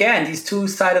just, again, these two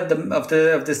sides of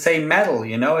the same metal.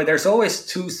 There's always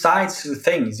two sides to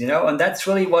things. And that's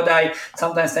really what I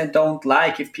sometimes don't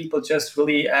like, if people just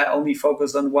really only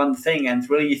focus on one thing and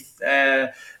really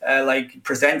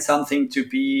present something to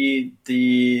be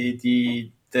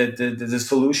the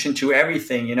solution to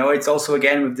everything. It's also,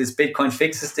 again, with this Bitcoin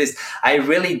fixes this. I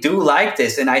really do like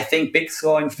this, and I think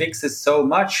Bitcoin fixes so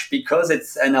much because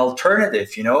it's an alternative,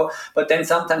 but then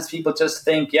sometimes people just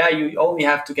think, you only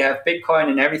have to have Bitcoin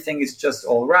and everything is just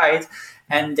all right.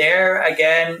 And there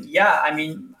again,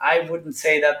 I wouldn't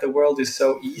say that the world is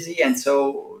so easy and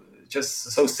so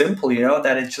simple,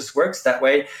 that it just works that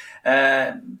way.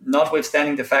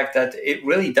 Notwithstanding the fact that it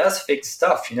really does fix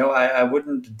stuff, I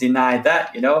wouldn't deny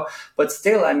that, but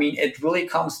still, it really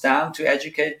comes down to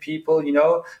educate people,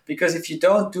 because if you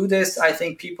don't do this, I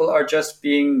think people are just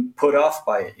being put off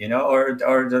by it,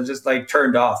 or they're just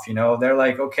turned off, they're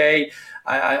like, okay,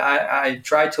 I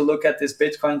try to look at this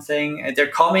Bitcoin thing, and they're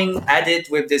coming at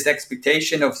it with this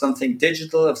expectation of something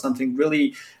digital, of something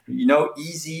really,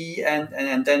 easy,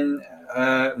 and then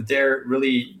they're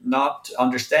really not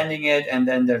understanding it, and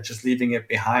then they're just leaving it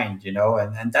behind,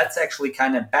 and that's actually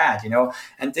kind of bad,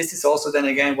 and this is also then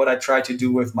again what I try to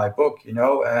do with my book.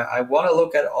 I want to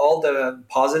look at all the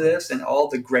positives and all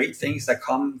the great things that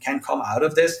can come out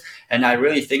of this, and I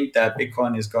really think that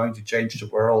Bitcoin is going to change the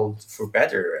world for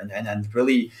better and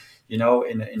really,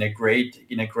 in a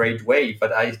great way.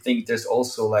 But I think there's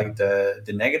also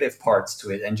the negative parts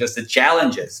to it, and just the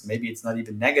challenges. Maybe it's not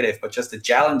even negative, but just the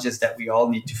challenges that we all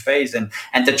need to face, and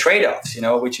the trade-offs,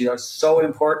 which are so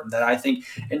important, that I think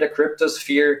in the crypto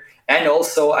sphere, and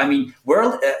also,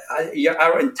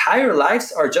 our entire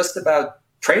lives are just about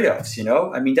trade-offs,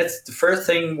 that's the first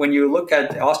thing when you look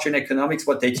at Austrian economics,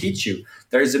 what they teach you.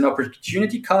 There is an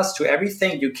opportunity cost to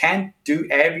everything. You can't do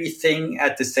everything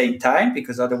at the same time,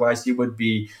 because otherwise you would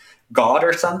be God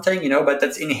or something, but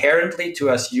that's inherently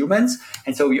to us humans.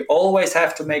 And so you always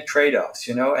have to make trade-offs,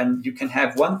 and you can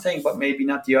have one thing, but maybe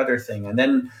not the other thing. And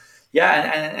then,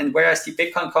 and where I see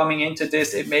Bitcoin coming into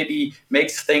this, it maybe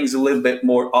makes things a little bit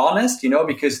more honest,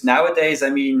 because nowadays,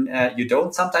 you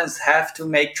don't sometimes have to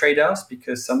make trade-offs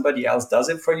because somebody else does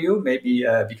it for you, maybe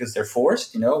because they're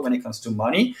forced, when it comes to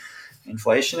money,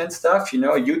 inflation and stuff,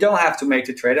 you don't have to make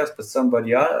the trade-offs, but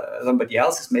somebody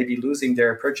else is maybe losing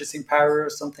their purchasing power or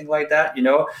something like that,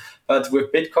 But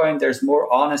with Bitcoin, there's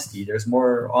more honesty. There's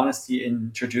more honesty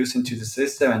introduced into the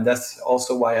system, and that's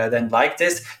also why I then like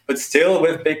this. But still,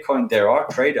 with Bitcoin, there are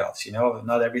trade-offs.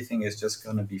 Not everything is just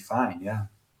going to be fine. Yeah.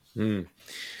 Mm.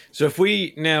 So if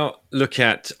we now look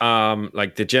at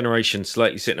the generation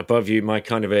slightly sitting above you, my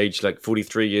kind of age,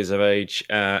 43 years of age,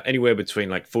 anywhere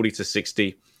between 40 to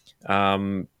 60.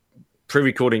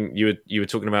 Pre-recording, you were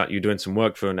talking about you doing some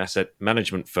work for an asset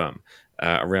management firm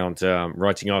around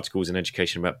writing articles and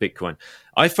education about Bitcoin.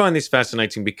 I find this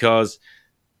fascinating because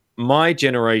my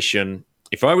generation,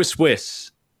 if I was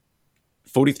Swiss,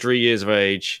 43 years of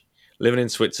age, living in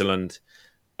Switzerland,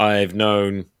 I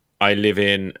live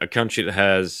in a country that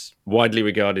has widely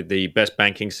regarded the best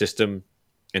banking system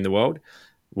in the world,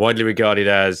 widely regarded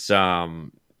as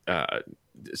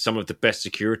some of the best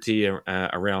security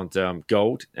around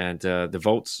gold and the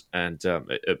vaults, and a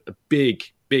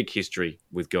big history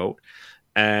with gold.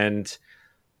 And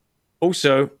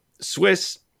also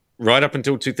Swiss, right up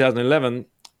until 2011,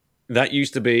 that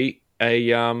used to be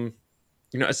a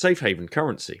safe haven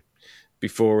currency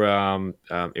before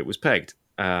it was pegged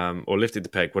or lifted the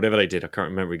peg, whatever they did. I can't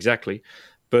remember exactly.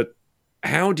 But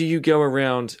how do you go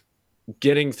around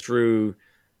getting through?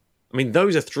 I mean,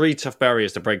 those are 3 tough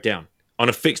barriers to break down on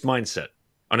a fixed mindset,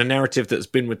 on a narrative that's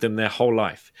been with them their whole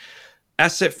life.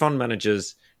 Asset fund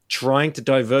managers trying to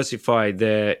diversify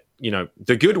their,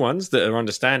 the good ones that are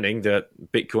understanding that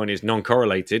Bitcoin is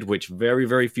non-correlated, which very,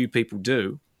 very few people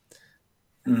do.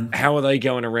 How are they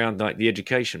going around like the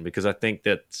education? Because I think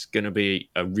that's going to be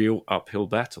a real uphill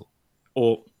battle,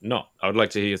 or not. I would like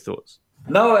to hear your thoughts.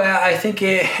 No, I think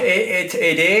it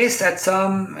is at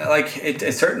some,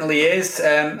 it certainly is.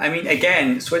 I mean,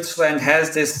 again, Switzerland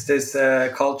has this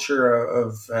culture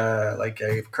of like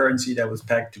a currency that was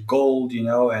pegged to gold,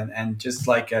 and just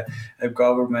like a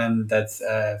government that's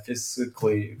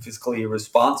fiscally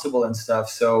responsible and stuff.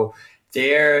 So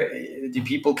there, the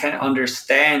people can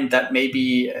understand that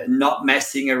maybe not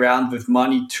messing around with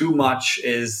money too much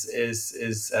is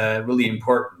really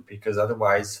important, because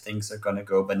otherwise things are going to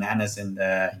go bananas. And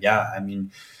I mean,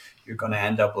 you're going to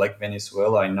end up like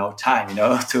Venezuela in no time,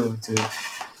 to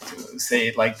say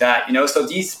it like that, So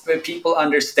these people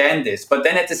understand this, but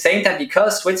then at the same time,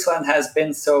 because Switzerland has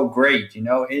been so great,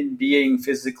 in being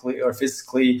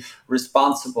fiscally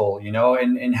responsible,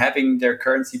 in having their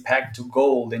currency pegged to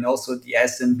gold, and also the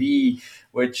SNB,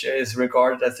 which is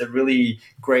regarded as a really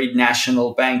great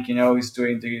national bank, is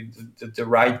doing the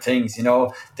right things,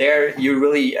 there you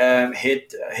really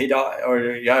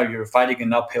you're fighting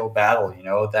an uphill battle,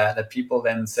 that people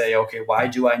then say, okay, why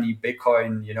do I need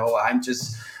Bitcoin?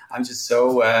 I'm just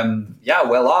so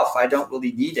well off. I don't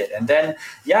really need it. And then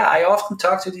I often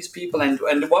talk to these people, and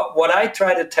what I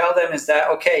try to tell them is that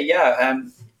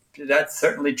that's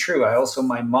certainly true. I also,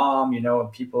 my mom,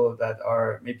 people that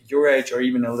are maybe your age or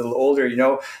even a little older,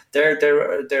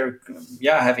 they're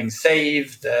having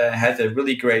saved, had a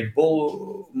really great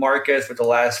bull market for the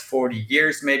last 40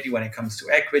 years, maybe, when it comes to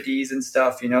equities and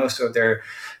stuff, so their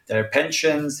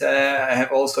pensions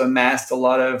have also amassed a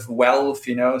lot of wealth,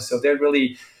 so they're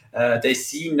really, they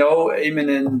see no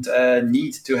imminent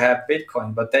need to have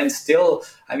Bitcoin. But then still,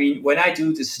 I mean, when I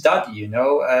do the study,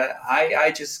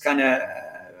 I just kind of,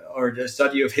 or the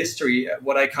study of history,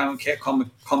 what I come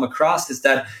across is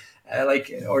that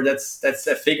that's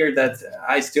a figure that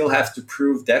I still have to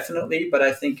prove definitely, but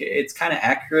I think it's kind of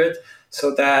accurate.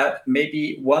 So that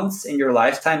maybe once in your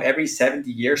lifetime, every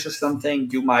 70 years or something,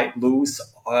 you might lose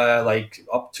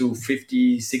up to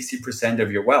 50-60% of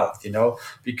your wealth,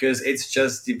 because it's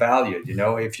just devalued.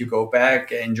 If you go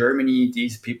back in Germany,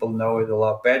 these people know it a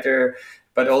lot better.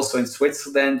 But also in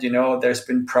Switzerland, there's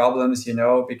been problems,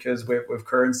 because with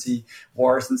currency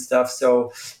wars and stuff.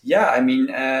 So, I mean,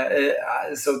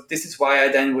 so this is why I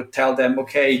then would tell them,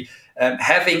 okay,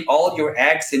 having all your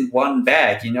eggs in one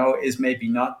bag, is maybe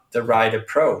not the right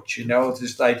approach.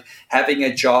 Just like having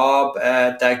a job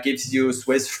that gives you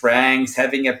Swiss francs,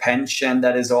 having a pension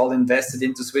that is all invested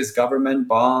into Swiss government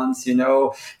bonds,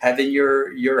 having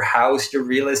your house, your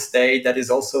real estate that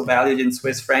is also valued in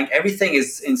Swiss franc. Everything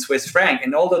is in Swiss franc.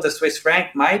 And although the Swiss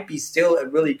franc might be still a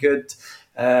really good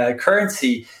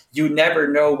currency, you never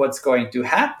know what's going to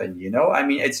happen. I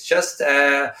mean, it's just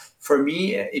for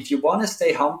me, if you want to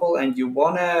stay humble and you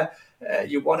want to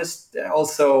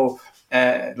also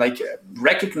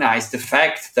recognize the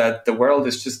fact that the world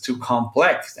is just too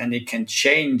complex and it can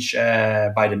change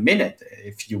by the minute,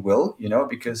 if you will,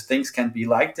 because things can be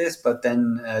like this, but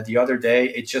then the other day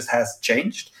it just has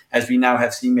changed, as we now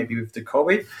have seen maybe with the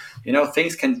COVID,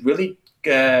 things can really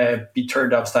be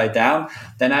turned upside down.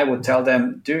 Then I would tell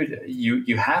them, dude,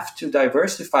 you have to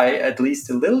diversify at least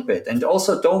a little bit, and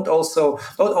also don't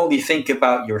only think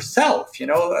about yourself.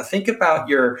 Think about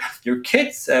your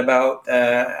kids, about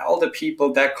all the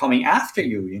people that coming after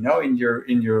you. In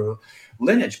your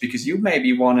lineage, because you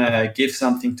maybe want to give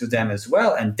something to them as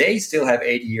well, and they still have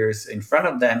 80 years in front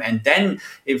of them. And then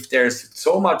if there's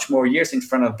so much more years in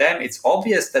front of them, it's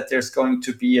obvious that there's going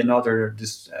to be another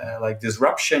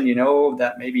disruption,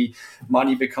 that maybe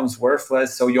money becomes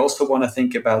worthless. So you also want to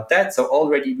think about that. So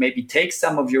already maybe take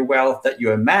some of your wealth that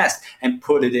you amassed and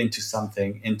put it into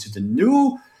something, into the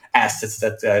new assets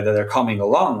that are coming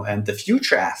along, and the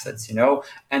future assets,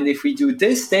 And if we do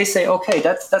this, they say, okay,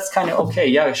 that's kind of okay.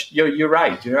 Yeah, you're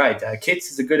right. Kids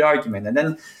is a good argument. And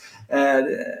then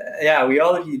We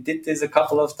already did this a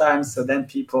couple of times. So then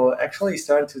people actually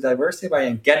started to diversify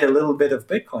and get a little bit of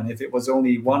Bitcoin, if it was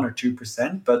only 1 or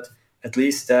 2%. But at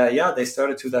least, they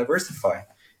started to diversify.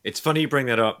 It's funny you bring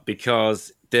that up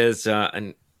because there's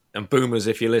and boomers,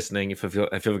 if you're listening, if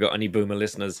you've got any boomer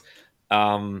listeners,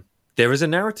 there is a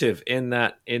narrative in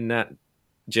that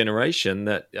generation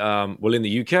that in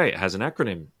the UK it has an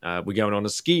acronym. We're going on a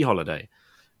ski holiday,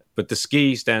 but the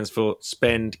ski stands for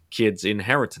Spend Kids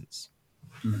Inheritance,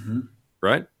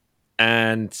 right?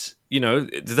 And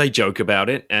they joke about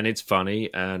it and it's funny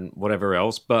and whatever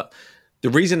else, but the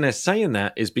reason they're saying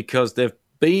that is because they've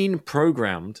been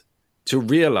programmed to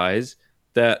realize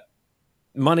that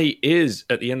money is,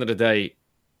 at the end of the day,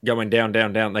 going down,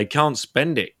 down, down. They can't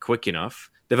spend it quick enough.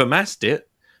 They've amassed it,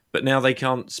 but now they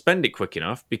can't spend it quick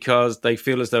enough because they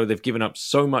feel as though they've given up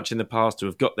so much in the past to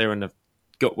have got there and have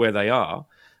got where they are,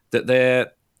 that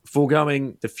they're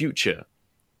foregoing the future.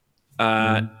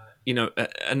 An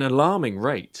alarming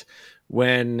rate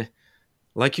when,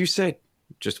 like you said,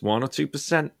 just 1 or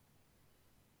 2%,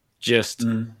 just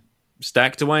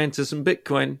stacked away into some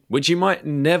Bitcoin, which you might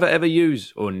never ever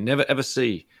use or never ever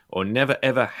see or never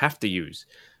ever have to use.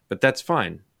 But that's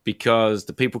fine because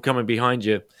the people coming behind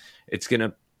you, it's going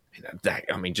to,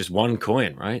 just one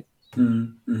coin, right?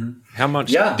 How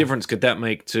much difference could that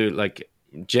make to like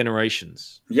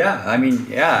generations?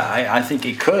 I think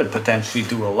it could potentially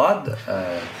do a lot,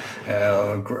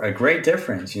 a great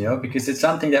difference, because it's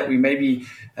something that we maybe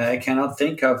cannot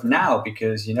think of now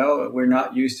because, we're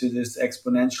not used to this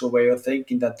exponential way of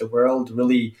thinking that the world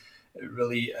really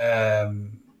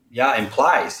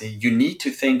implies. You need to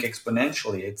think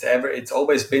exponentially. It's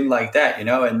always been like that,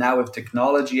 and now with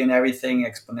technology and everything,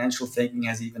 exponential thinking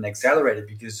has even accelerated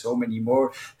because so many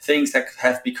more things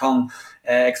have become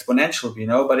exponential,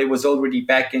 but it was already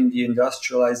back in the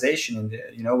industrialization. And,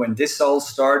 when this all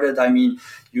started,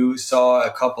 you saw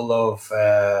a couple of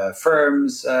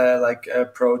firms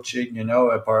approaching,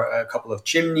 a couple of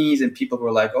chimneys, and people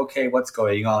were like, okay, what's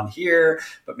going on here?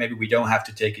 But maybe we don't have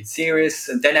to take it serious.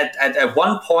 And then at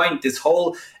one point, this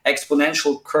whole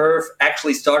exponential curve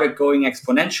actually started going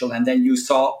exponential, and then you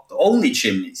saw only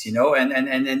chimneys,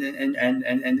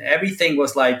 and everything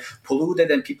was like polluted,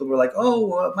 and people were like,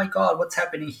 oh my God, what's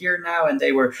happening here now? And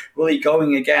they were really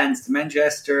going against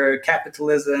Manchester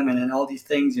capitalism and all these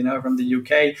things, from the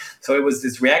UK. So it was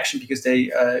this reaction because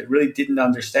they really didn't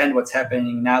understand what's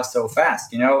happening now so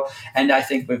fast, And I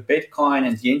think with Bitcoin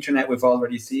and the internet, we've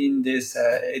already seen this.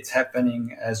 It's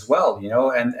happening as well,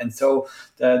 And so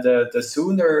the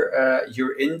sooner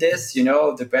you're in this,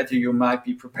 the better you might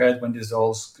be prepared when this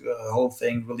whole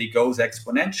thing really goes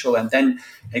exponential. And then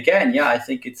again, I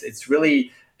think it's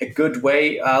really a good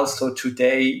way. Also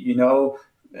today,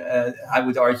 I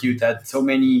would argue that so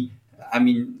many.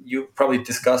 You probably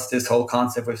discussed this whole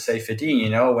concept with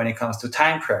Saifedean, when it comes to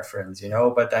time preference,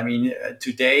 But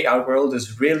today our world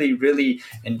is really, really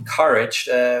encouraged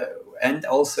and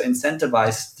also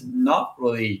incentivized not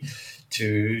really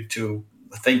to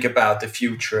think about the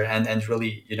future and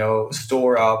really,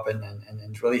 store up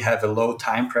and really have a low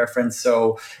time preference.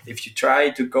 So if you try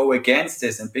to go against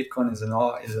this, and Bitcoin is an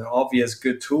obvious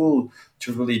good tool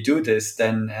to really do this,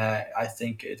 then I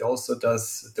think it also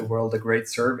does the world a great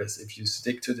service if you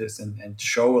stick to this and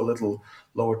show a little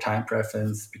lower time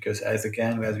preference, because as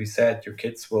we said, your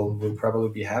kids will probably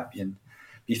be happy and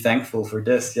be thankful for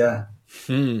this. Yeah.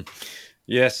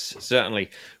 Yes, certainly.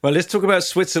 Well, let's talk about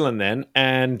Switzerland then,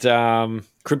 and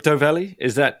Crypto Valley.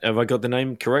 Have I got the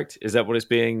name correct? Is that what it's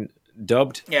being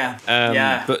dubbed? Yeah.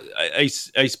 But a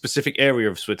specific area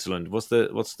of Switzerland. What's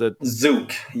the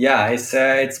Zug? Yeah,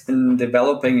 it's been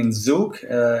developing in Zug.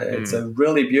 It's a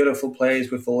really beautiful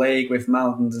place with a lake, with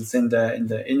mountains. It's in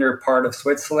the inner part of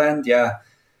Switzerland. Yeah.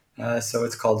 So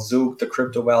it's called Zug, the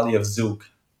Crypto Valley of Zug.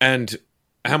 And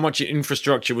how much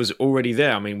infrastructure was already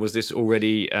there? Was this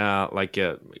already like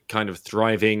a kind of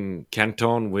thriving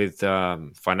canton with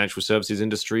financial services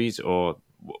industries, or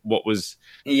what was?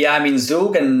 Yeah,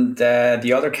 Zug and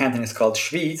the other canton is called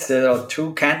Schwyz. There are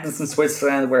two cantons in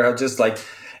Switzerland where are just like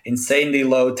insanely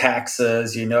low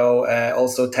taxes,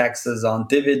 also taxes on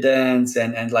dividends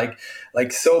and like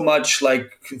so much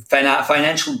like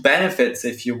financial benefits,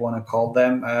 if you want to call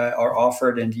them, are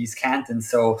offered in these cantons.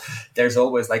 So there's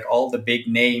always like all the big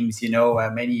names,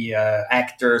 many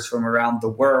actors from around the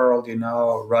world,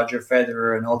 Roger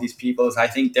Federer and all these people. I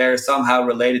think they're somehow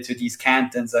related to these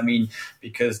cantons.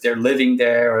 Because they're living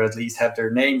there, or at least have their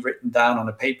name written down on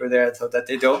a paper there, so that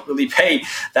they don't really pay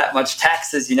that much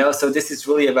taxes, So this is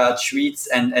really about Schwyz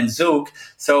and Zug.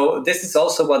 So this is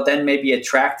also what then maybe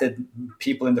attracted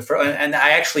people in the front. And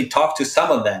I actually talked to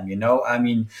some of them,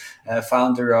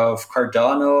 founder of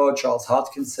Cardano, Charles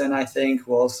Hodkinson, I think,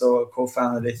 who also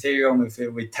co-founded Ethereum with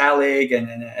Vitalik,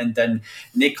 and then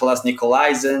Nicolas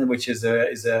Nikolaisen, which is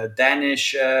a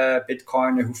Danish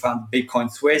Bitcoiner who founded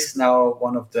Bitcoin Swiss, now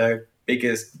one of the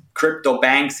biggest crypto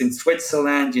banks in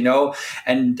Switzerland,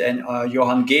 and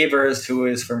Johan Gevers, who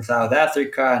is from South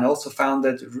Africa and also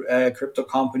founded a crypto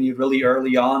company really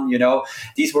early on.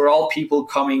 These were all people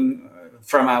coming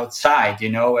from outside,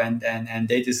 and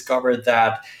they discovered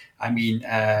that,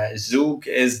 Zug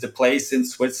is the place in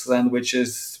Switzerland which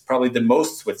is probably the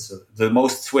most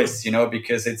Swiss,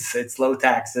 because it's low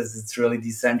taxes, it's really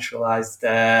decentralized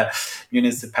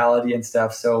municipality and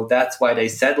stuff. So that's why they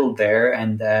settled there.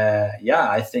 And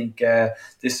I think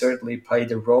this certainly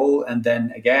played a role. And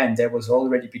then again, there was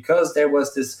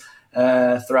this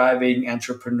thriving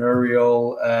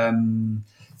entrepreneurial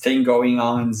thing going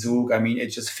on in Zug. It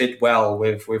just fit well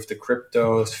with the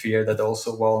crypto sphere that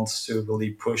also wants to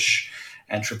really push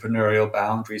entrepreneurial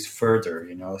boundaries further,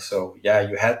 So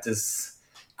you had this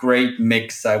great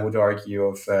mix, I would argue,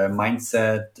 of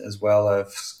mindset as well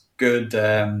as good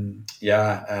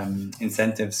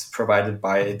incentives provided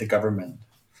by the government.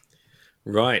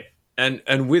 Right.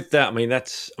 And with that,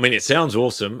 it sounds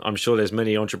awesome. I'm sure there's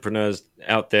many entrepreneurs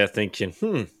out there thinking,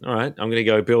 all right, I'm going to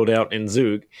go build out in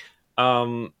Zug.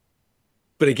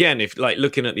 But again, if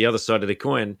looking at the other side of the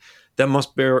coin, that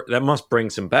must bring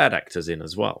some bad actors in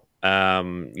as well.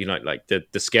 Like the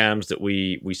scams that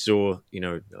we saw,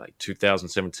 like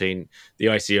 2017, the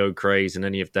ICO craze and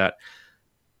any of that.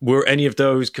 Were any of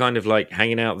those kind of like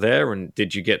hanging out there? And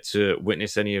did you get to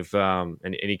witness any of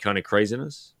any kind of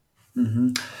craziness?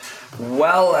 Mm-hmm.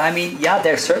 Well,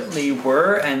 there certainly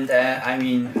were. And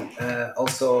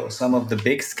also some of the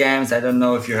big scams. I don't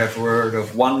know if you have heard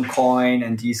of OneCoin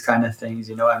and these kind of things.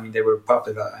 They were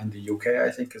popular in the UK,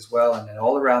 I think, as well, and then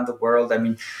all around the world.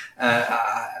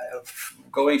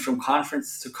 Going from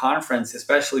conference to conference,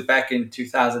 especially back in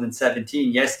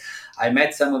 2017, yes, I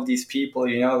met some of these people,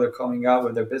 they're coming out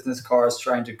with their business cards,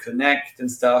 trying to connect and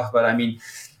stuff. But I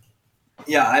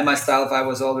myself, I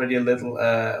was already a little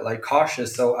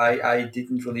cautious, so I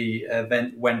didn't really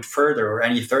went further or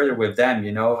any further with them,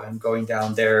 and going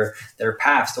down their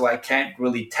path. So I can't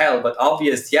really tell, but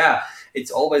obvious,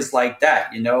 it's always like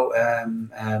that,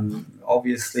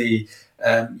 obviously.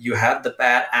 You have the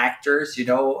bad actors,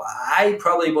 I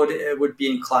probably would be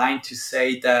inclined to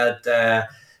say that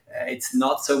it's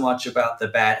not so much about the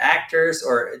bad actors,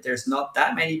 or there's not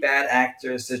that many bad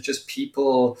actors. There's just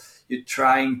people you're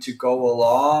trying to go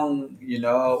along,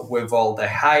 with all the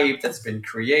hype that's been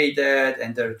created,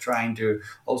 and they're trying to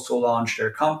also launch their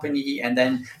company, and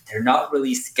then they're not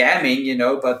really scamming,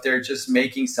 but they're just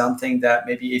making something that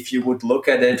maybe if you would look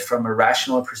at it from a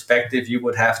rational perspective, you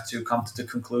would have to come to the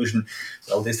conclusion,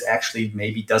 well, this actually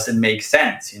maybe doesn't make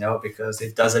sense, because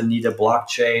it doesn't need a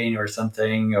blockchain or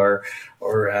something, or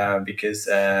because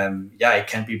it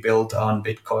can be built on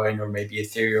Bitcoin or maybe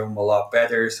Ethereum a lot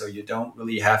better, so you don't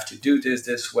really have to do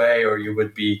this way, or you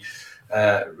would be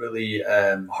really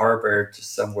harbored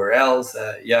somewhere else,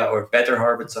 or better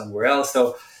harbored somewhere else.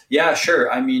 So sure,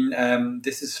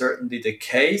 this is certainly the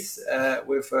case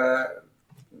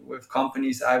with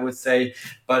companies, I would say,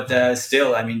 but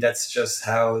still, that's just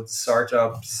how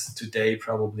startups today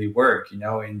probably work,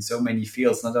 in so many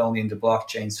fields, not only in the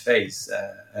blockchain space,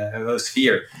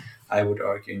 sphere, I would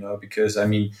argue, because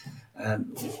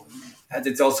and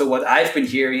it's also what I've been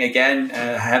hearing, again,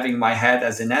 having my head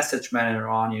as an asset manager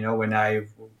on, when I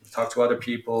talk to other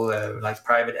people, like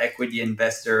private equity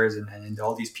investors and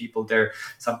all these people, they're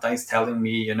sometimes telling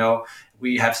me,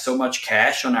 we have so much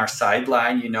cash on our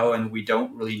sideline, and we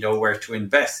don't really know where to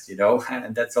invest,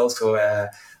 and that's also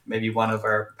maybe one of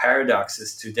our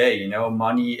paradoxes today.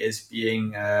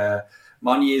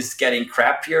 Money is getting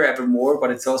crappier ever more, but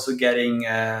it's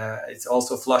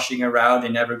also flushing around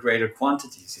in ever greater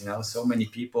quantities. So many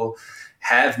people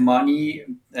have money,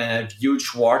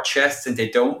 huge war chests, and they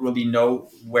don't really know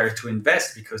where to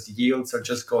invest because the yields are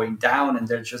just going down, and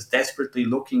they're just desperately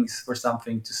looking for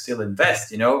something to still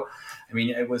invest.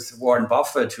 It was Warren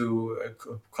Buffett who a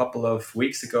couple of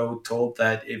weeks ago told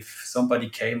that if somebody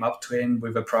came up to him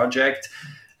with a project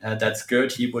that's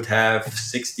good, he would have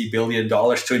 $60 billion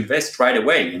to invest right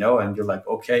away, and you're like,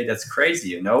 okay, that's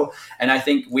crazy, And I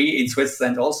think we in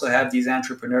Switzerland also have these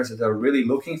entrepreneurs that are really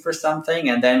looking for something.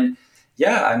 And then,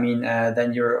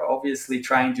 then you're obviously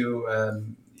trying to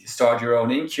start your own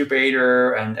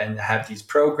incubator and have these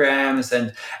programs.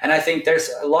 And I think there's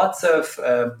lots of,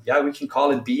 we can call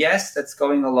it BS that's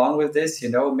going along with this,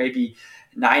 maybe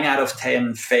 9 out of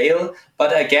 10 fail.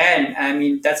 But again, I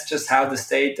mean, that's just how the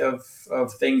state of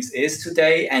things is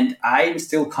today. And I'm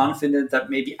still confident that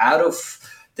maybe out of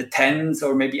the tens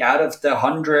or maybe out of the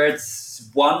hundreds,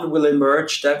 one will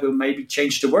emerge that will maybe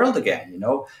change the world again,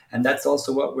 and that's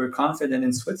also what we're confident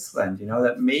in Switzerland,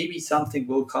 that maybe something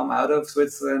will come out of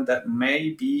Switzerland that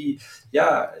may be,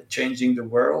 changing the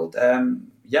world.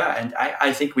 And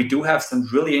I think we do have some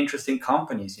really interesting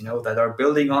companies, that are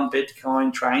building on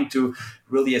Bitcoin, trying to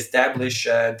really establish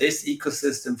this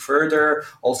ecosystem further.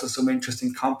 Also some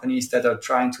interesting companies that are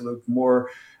trying to look more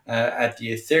at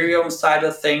the Ethereum side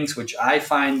of things, which I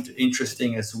find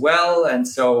interesting as well. And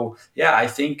so, I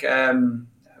think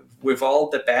with all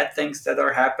the bad things that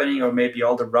are happening, or maybe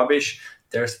all the rubbish,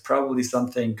 there's probably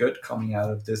something good coming out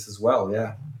of this as well.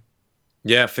 Yeah.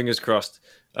 Yeah, fingers crossed.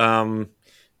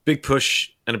 Big push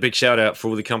and a big shout out for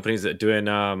all the companies that are doing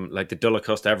like the dollar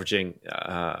cost averaging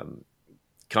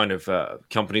kind of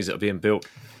companies that are being built.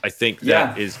 I think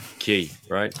that is key,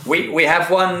 right? We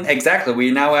have one, exactly. We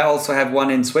now also have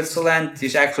one in Switzerland.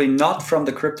 It's actually not from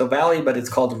the Crypto Valley, but it's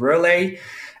called Relay.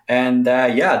 And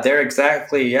they're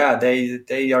exactly,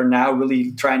 they are now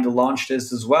really trying to launch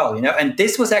this as well, And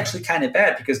this was actually kind of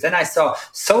bad because then I saw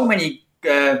so many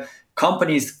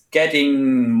companies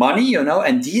getting money,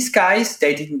 and these guys,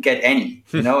 they didn't get any,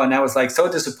 and I was like so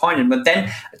disappointed. But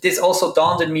then this also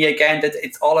dawned on me again that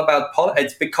it's all about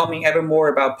it's becoming ever more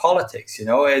about politics,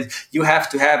 You have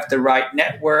to have the right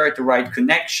network, the right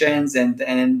connections, and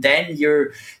then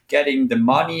you're getting the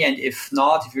money. And if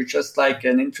not, if you're just like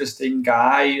an interesting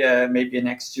guy, maybe an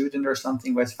ex-student or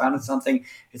something who has founded something,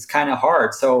 it's kind of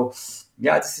hard. So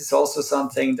this is also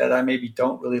something that I maybe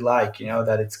don't really like,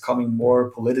 that it's coming more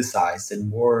politicized and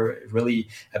more really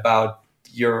about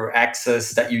your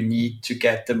access that you need to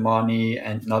get the money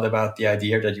and not about the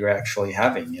idea that you're actually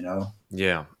having,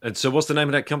 Yeah. And so what's the name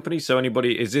of that company? So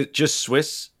is it just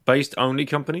Swiss-based only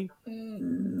company?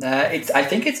 I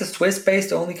think it's a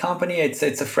Swiss-based only company. It's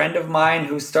a friend of mine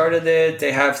who started it.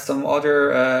 They have some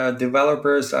other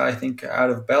developers, I think, out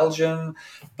of Belgium.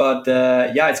 But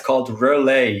it's called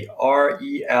Relay,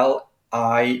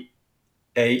 Reliai.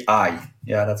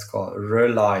 Yeah, that's called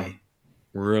Relay.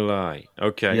 Relay.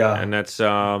 Okay. Yeah. And that's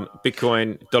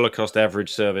Bitcoin dollar cost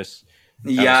average service.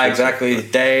 Yeah, exactly.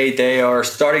 They are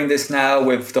starting this now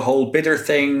with the whole bidder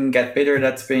thing, Get Bidder,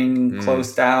 that's being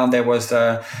closed down. There was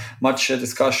much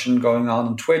discussion going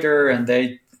on Twitter, and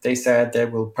they said they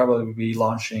will probably be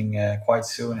launching quite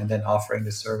soon and then offering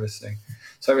the service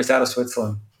out of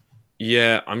Switzerland.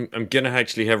 Yeah, I'm going to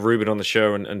actually have Ruben on the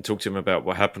show and talk to him about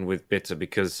what happened with Bitter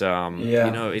because,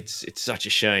 it's such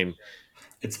a shame.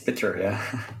 It's bitter, yeah.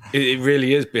 It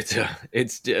really is bitter.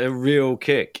 It's a real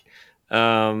kick.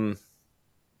 I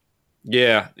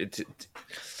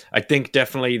think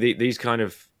definitely these kind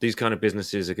of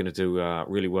businesses are going to do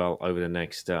really well over the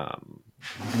next. I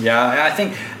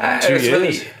think 2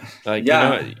 years.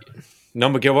 Really,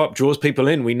 number go up, draws people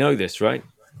in. We know this, right?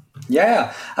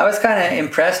 Yeah, I was kind of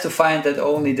impressed to find that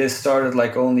only this started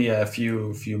like only a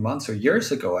few months or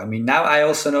years ago. I mean, now I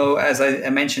also know, as I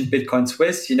mentioned, Bitcoin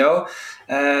Swiss,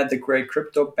 the great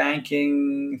crypto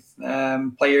banking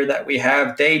player that we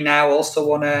have. They now also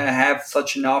want to have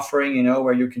such an offering,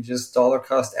 where you can just dollar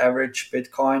cost average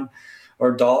Bitcoin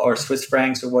or Swiss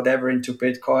francs or whatever into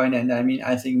Bitcoin. And I mean,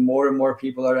 I think more and more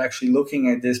people are actually looking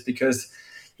at this because,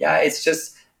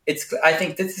 I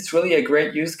think this is really a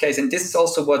great use case. And this is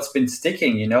also what's been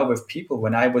sticking, with people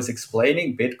when I was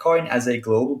explaining Bitcoin as a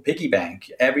global piggy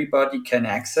bank. Everybody can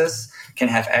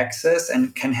have access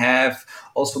and can have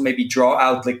also maybe draw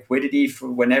out liquidity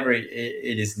for whenever it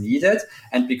is needed.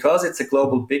 And because it's a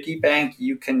global piggy bank,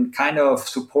 you can kind of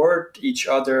support each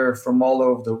other from all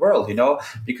over the world,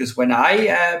 because when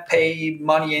I pay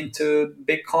money into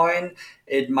Bitcoin,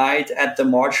 it might at the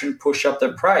margin push up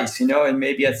the price, and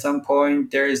maybe at some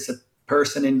point there is a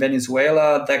person in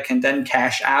Venezuela that can then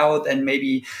cash out and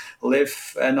maybe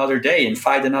live another day and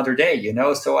fight another day,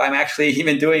 So I'm actually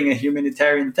even doing a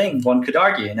humanitarian thing, one could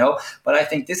argue, But I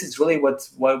think this is really what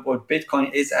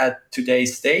Bitcoin is at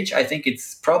today's stage. I think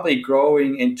it's probably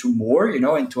growing into more,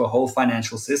 into a whole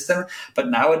financial system. But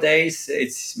nowadays,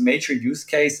 its major use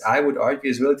case, I would argue,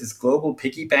 is really this global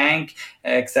piggy bank,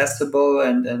 accessible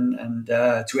and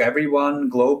to everyone,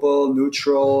 global,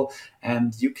 neutral,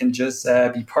 and you can just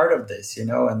be part of this,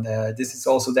 and this is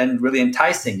also then really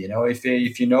enticing, if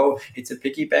it's a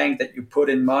piggy bank that you put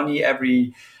in money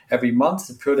every month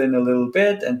to put in a little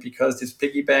bit, and because this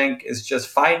piggy bank is just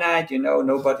finite,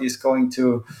 nobody is going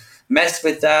to mess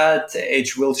with that.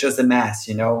 It will just amass,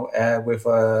 with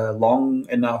a long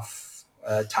enough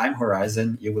time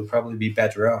horizon, you will probably be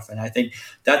better off. And I think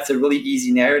that's a really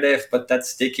easy narrative, but that's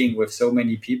sticking with so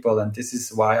many people. And this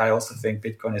is why I also think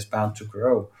Bitcoin is bound to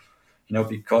grow,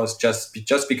 because just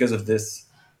because of this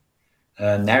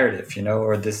narrative,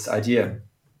 or this idea.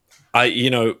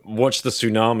 I watch the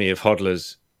tsunami of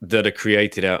hodlers that are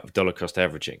created out of dollar cost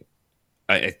averaging.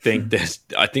 I think there's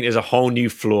a whole new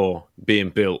floor being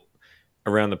built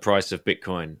around the price of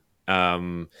Bitcoin.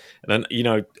 And then,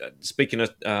 speaking of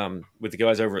with the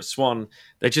guys over at Swan,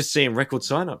 they're just seeing record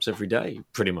signups every day,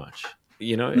 pretty much.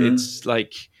 It's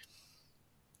like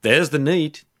there's the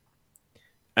need,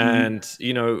 and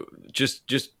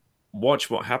just watch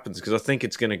what happens, because I think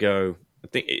it's going to go.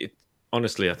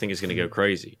 Honestly, I think it's going to go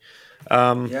crazy.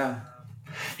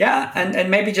 Yeah, and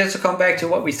maybe just to come back to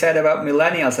what we said about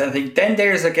millennials, I think then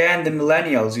there's again the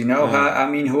millennials,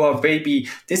 who are maybe,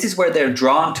 this is where they're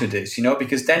drawn to this,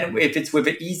 because then if it's with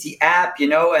an easy app,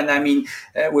 and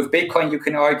with Bitcoin, you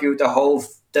can argue the whole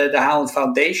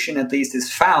foundation at least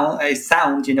is sound,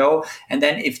 and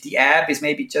then if the app is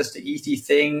maybe just an easy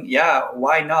thing,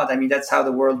 why not? That's how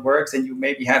the world works, and you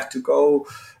maybe have to go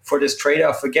for this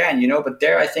trade-off again, but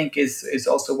there I think is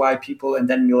also why people, and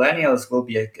then millennials will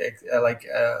be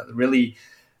really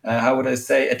how would I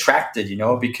say, attracted,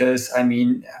 because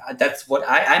that's what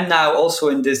I'm now also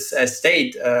in this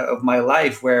state of my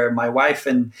life where my wife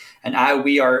and I,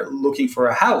 we are looking for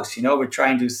a house, we're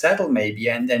trying to settle maybe,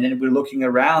 and then we're looking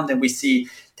around and we see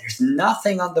there's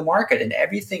nothing on the market and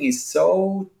everything is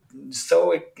so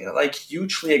like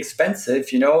hugely expensive,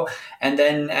 and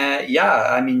then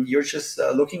you're just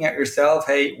looking at yourself,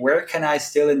 hey, where can I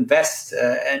still invest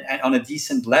and on a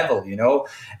decent level,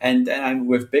 and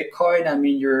with Bitcoin,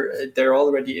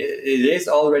 it is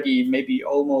already maybe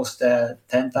almost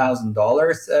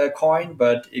 $10,000 coin,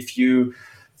 but if you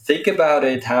think about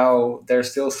it, how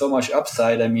there's still so much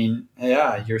upside.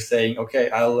 You're saying, okay,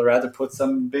 I'll rather put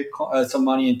some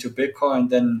money into Bitcoin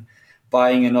than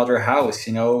buying another house,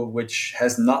 which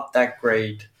has not that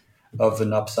great of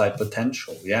an upside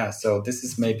potential. Yeah. So this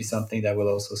is maybe something that will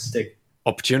also stick.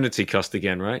 Opportunity cost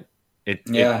again, right?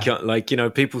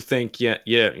 People think,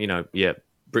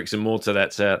 bricks and mortar,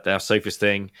 that's our safest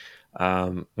thing.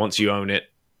 Once you own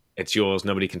it, it's yours.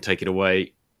 Nobody can take it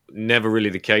away. Never really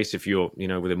the case if you're,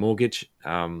 with a mortgage.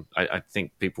 I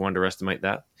think people underestimate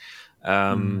that.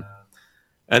 And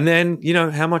then,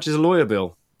 how much is a lawyer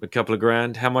bill? A couple of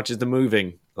grand. How much is the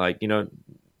moving?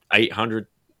 800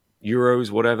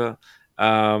 euros, whatever.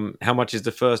 How much is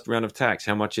the first round of tax?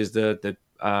 How much is the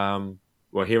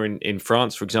here in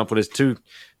France, for example, there's two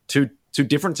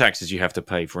different taxes you have to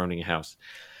pay for owning a house.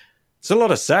 It's a lot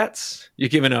of sats you're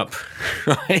giving up,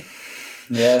 right?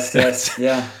 Yes,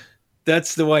 yeah.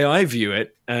 That's the way I view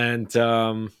it, and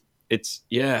it's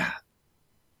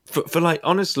for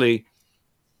honestly.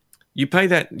 You pay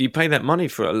that money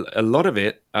for a lot of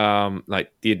it,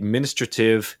 like the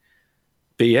administrative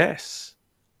BS.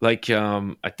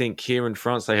 I think here in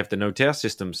France they have the notaire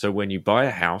system. So when you buy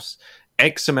a house,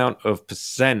 X amount of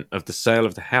percent of the sale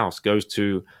of the house goes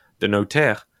to the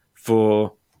notaire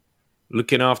for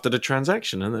looking after the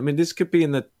transaction. And this could be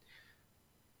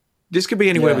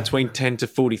anywhere between 10 to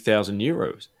 40,000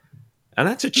 euros, and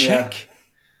that's a check.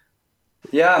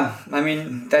 Yeah,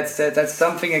 that's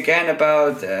something again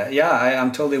about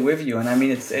I'm totally with you, and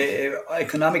it's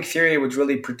economic theory would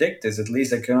really predict this, at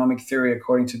least economic theory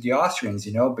according to the Austrians,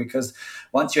 because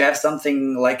once you have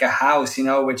something like a house,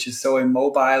 which is so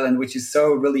immobile and which is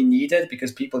so really needed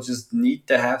because people just need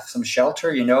to have some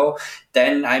shelter,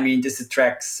 then this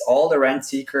attracts all the rent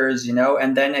seekers,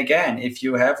 and then again, if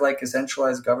you have like a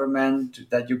centralized government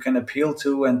that you can appeal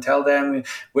to and tell them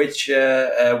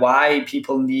why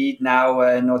people need now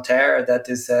a notaire that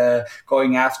is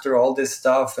going after all this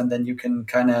stuff, and then you can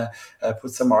kind of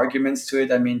put some arguments to it,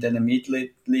 then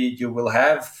immediately you will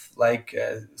have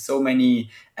so many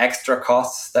extra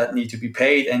costs that need to be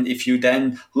paid. And if you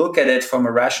then look at it from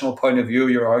a rational point of view,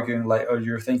 you're arguing or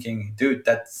you're thinking, dude,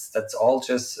 that's all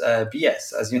just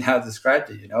BS, as you now described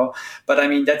it,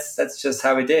 But that's just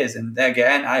how it is. And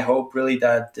again, I hope really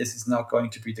that this is not going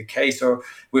to be the case, or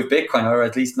with Bitcoin, or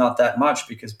at least not that much,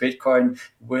 because Bitcoin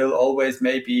will always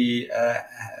maybe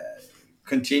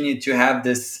continue to have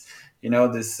this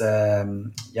this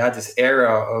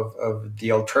era of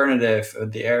the alternative,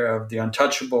 the era of the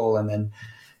untouchable, and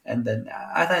then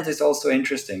I think it's also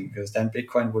interesting because then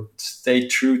Bitcoin would stay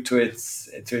true to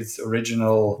its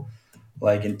original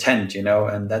intent,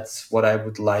 and that's what I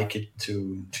would like it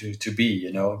to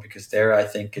be, because there I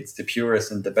think it's the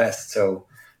purest and the best. So,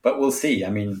 but we'll see.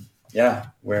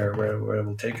 Where it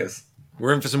will take us.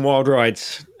 We're in for some wild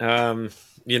rides.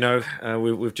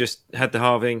 we've just had the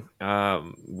halving.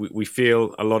 We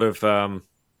feel a lot of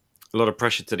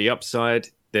pressure to the upside.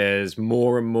 There's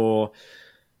more and more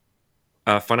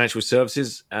financial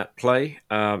services at play.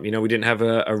 We didn't have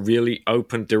a really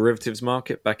open derivatives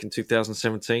market back in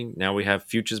 2017. Now we have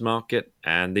futures market,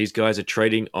 and these guys are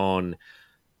trading on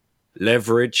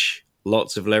leverage,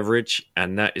 lots of leverage,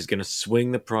 and that is going to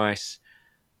swing the price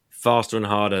faster and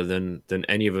harder than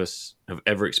any of us have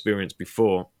ever experienced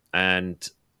before. And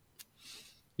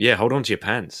yeah, hold on to your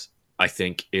pants, I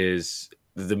think, is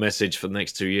the message for the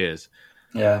next 2 years.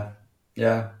 Yeah,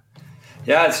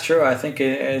 it's true. I think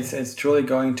it's truly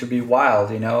going to be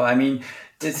wild. I mean,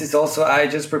 this is also, I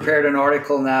just prepared an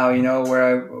article now,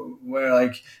 where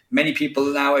like many people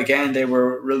now, again, they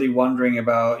were really wondering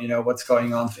about, what's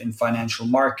going on in financial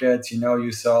markets.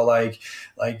 You saw like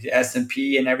the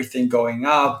S&P and everything going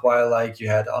up, while like you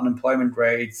had unemployment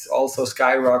rates also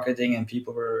skyrocketing, and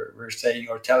people were saying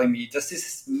or telling me, does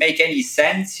this make any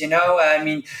sense? I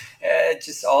mean,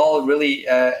 just all really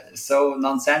so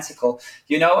nonsensical,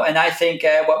 and I think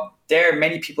what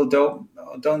many people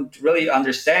don't really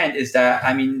understand is that,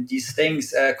 I mean, these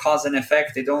things, cause and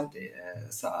effect, they don't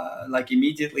like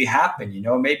immediately happen.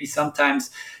 Maybe sometimes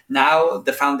now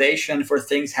the foundation for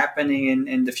things happening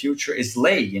in the future is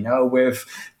laid, with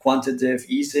quantitative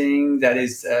easing that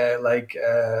is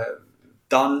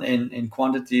done in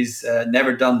quantities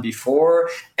never done before.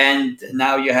 And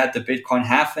now you had the Bitcoin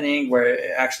halving, where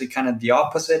actually kind of the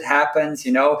opposite happens,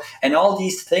 and all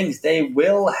these things, they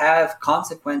will have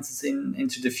consequences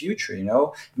into the future,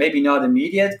 maybe not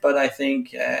immediate, but I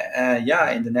think,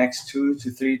 in the next 2 to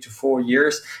 3 to 4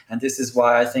 years. And this is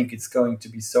why I think it's going to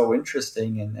be so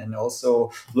interesting. And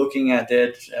also looking at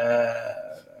it,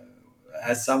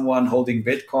 as someone holding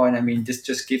Bitcoin, I mean, this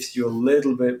just gives you a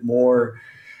little bit more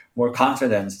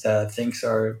confidence that things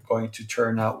are going to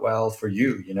turn out well for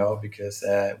you, because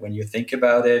when you think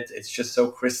about it, it's just so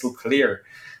crystal clear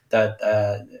that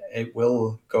it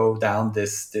will go down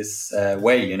this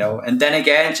way, And then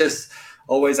again, just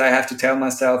always I have to tell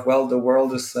myself, well, the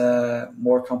world is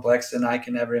more complex than I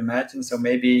can ever imagine. So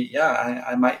maybe,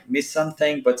 I might miss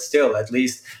something, but still, at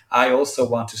least I also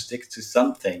want to stick to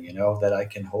something, that I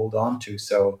can hold on to.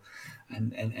 So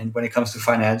And when it comes to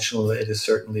financial, it is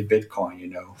certainly Bitcoin,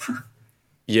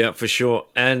 Yeah, for sure.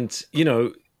 And,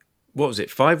 what was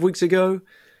it, 5 weeks ago?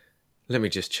 Let me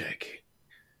just check.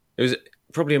 It was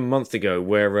probably a month ago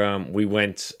where we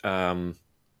went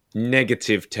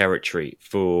negative territory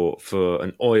for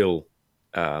an oil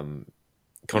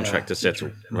contract to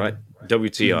settle, right?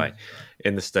 WTI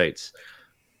in the States.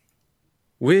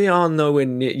 We are nowhere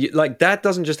near, like, that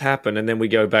doesn't just happen and then we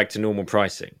go back to normal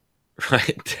pricing.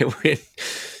 Right,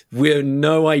 we have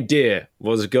no idea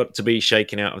what's got to be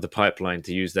shaken out of the pipeline,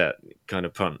 to use that kind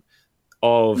of pun,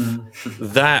 of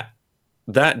that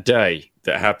day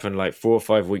that happened like 4 or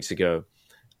 5 weeks ago,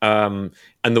 and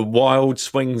the wild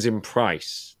swings in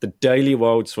price, the daily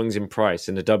wild swings in price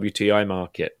in the WTI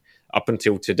market up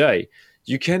until today.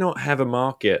 You cannot have a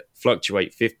market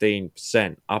fluctuate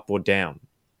 15% up or down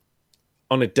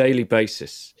on a daily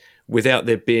basis without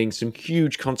there being some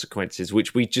huge consequences,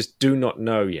 which we just do not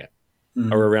know yet,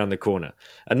 are around the corner.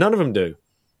 And none of them do.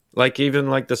 Like, even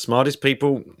like the smartest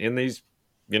people in these,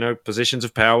 positions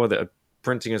of power that are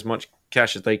printing as much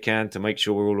cash as they can to make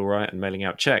sure we're all right and mailing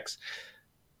out checks,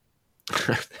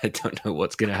 I don't know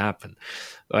what's going to happen.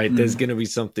 Like, there's going to be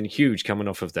something huge coming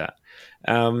off of that.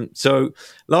 So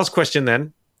last question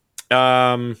then,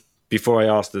 before I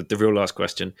ask the real last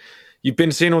question. You've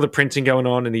been seeing all the printing going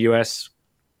on in the US.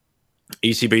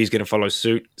 ECB is going to follow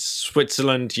suit.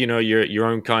 Switzerland, your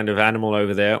own kind of animal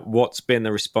over there. What's been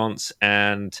the response,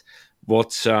 and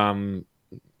what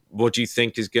do you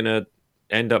think is going to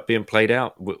end up being played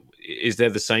out? Is there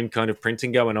the same kind of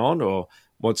printing going on, or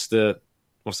what's the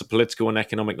political and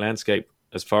economic landscape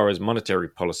as far as monetary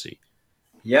policy?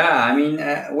 Yeah, I mean,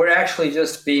 we're actually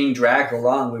just being dragged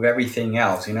along with everything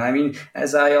else. I mean,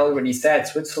 as I already said,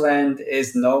 Switzerland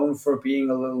is known for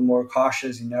being a little more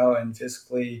cautious, and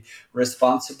fiscally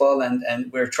responsible,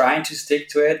 and we're trying to stick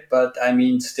to it. But I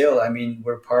mean, still,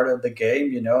 we're part of the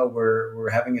game. We're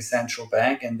having a central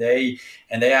bank, and they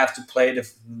have to play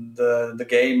the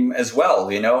game as well.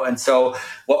 And so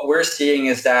what we're seeing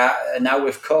is that now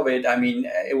with COVID,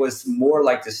 it was more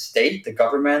like the state, the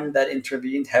government that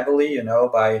intervened heavily.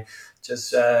 by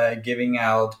just giving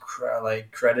out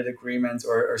credit agreements,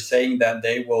 or saying that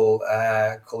they will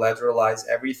collateralize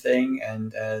everything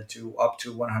and to up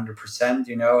to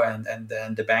 100%, and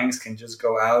then the banks can just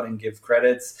go out and give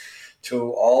credits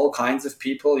to all kinds of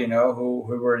people, who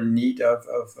were in need of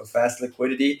fast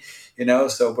liquidity,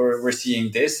 so we're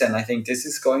seeing this. And I think this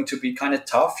is going to be kind of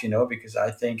tough, because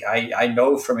I think I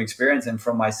know from experience and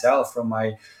from myself, from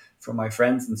my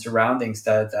friends and surroundings,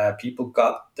 that people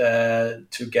got to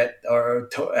get or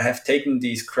to have taken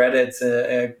these credits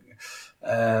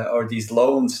or these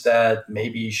loans that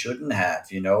maybe shouldn't have,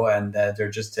 and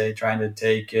they're just trying to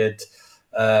take it,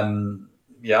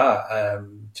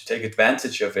 to take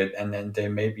advantage of it, and then they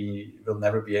maybe will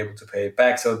never be able to pay it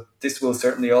back. So this will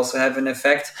certainly also have an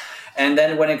effect. And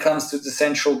then when it comes to the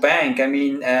central bank, I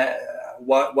mean,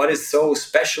 what is so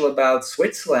special about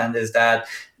Switzerland is that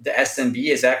the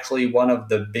SNB is actually one of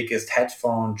the biggest hedge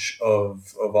funds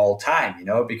of all time,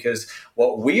 because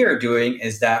what we are doing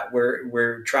is that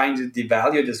we're trying to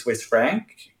devalue the Swiss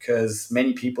franc, because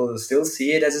many people still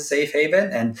see it as a safe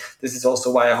haven. And this is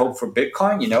also why I hope for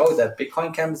Bitcoin, that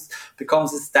Bitcoin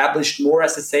becomes established more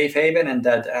as a safe haven, and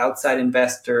that outside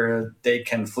investor, they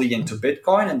can flee into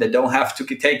Bitcoin and they don't have to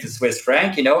take the Swiss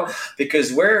franc,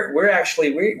 because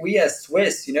we as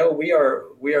Swiss, we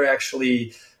are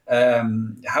actually,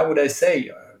 how would I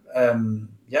say?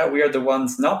 We are the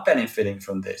ones not benefiting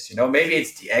from this. Maybe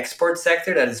it's the export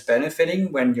sector that is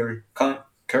benefiting when your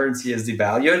currency is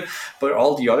devalued, but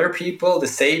all the other people, the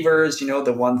savers,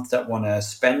 the ones that want to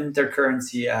spend their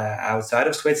currency outside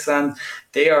of Switzerland,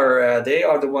 they are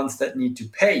the ones that need to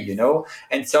pay.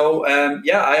 And so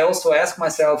I also ask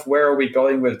myself, where are we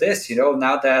going with this?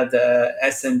 Now that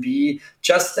SNB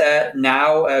just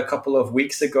now a couple of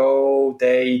weeks ago,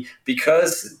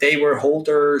 because they were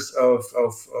holders of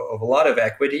a lot of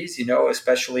equities,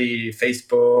 especially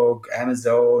Facebook,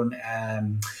 Amazon,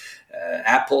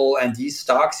 Apple, and these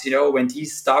stocks, when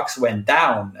these stocks went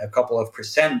down a couple of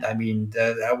percent, I mean,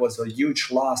 that was a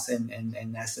huge loss in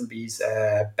SNB's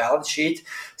balance sheet.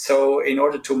 So in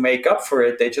order to make up for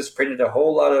it, they just printed a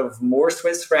whole lot of more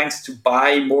Swiss francs to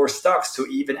buy more stocks to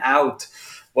even out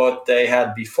what they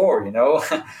had before,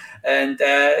 And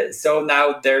so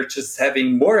now they're just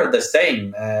having more of the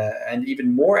same, and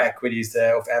even more equities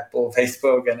of Apple,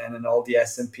 Facebook, and all the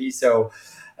S&P. So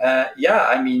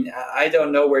I mean, I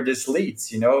don't know where this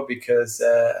leads, because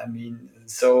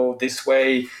so this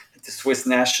way, the Swiss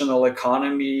national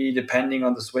economy, depending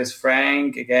on the Swiss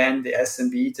franc, again, the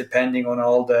SNB, depending on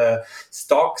all the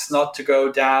stocks not to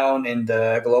go down in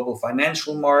the global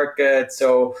financial market.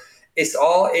 So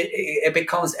it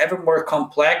becomes ever more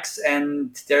complex,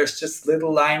 and there's just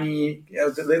little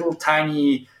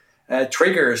tiny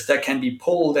triggers that can be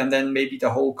pulled, and then maybe the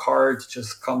whole card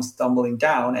just comes tumbling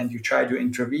down, and you try to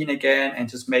intervene again and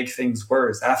just make things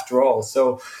worse after all.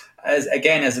 So as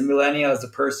a millennial, as a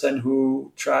person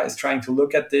who is trying to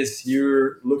look at this,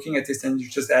 you're looking at this and you're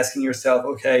just asking yourself,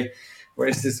 okay, where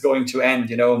is this going to end,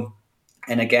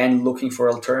 and again, looking for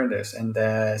alternatives. And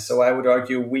so I would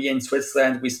argue we in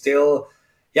Switzerland, we still,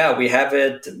 we have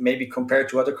it. Maybe compared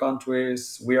to other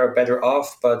countries, we are better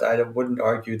off, but I wouldn't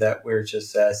argue that we're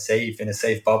just safe in a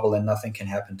safe bubble and nothing can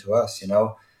happen to us,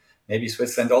 Maybe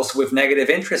Switzerland also with negative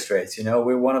interest rates,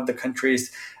 we're one of the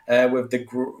countries with the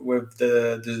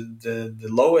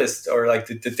lowest, or like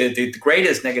the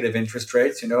greatest negative interest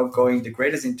rates, going the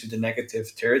greatest into the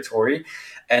negative territory.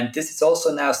 And this is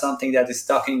also now something that is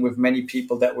sticking with many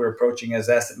people that we're approaching as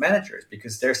asset managers,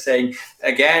 because they're saying,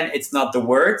 again, it's not the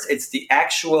words, it's the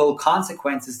actual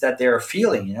consequences that they're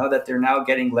feeling, that they're now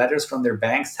getting letters from their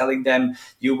banks telling them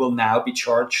you will now be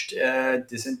charged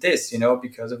this and this,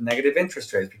 because of negative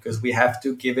interest rates, because we have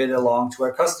to give it along to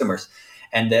our customers.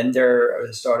 And then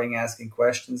they're starting asking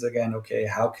questions again. Okay,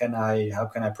 how can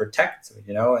I protect?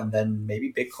 And then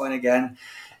maybe Bitcoin again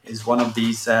is one of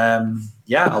these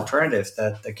alternatives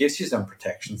that gives you some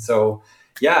protection. So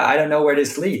I don't know where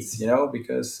this leads.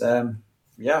 Because I'm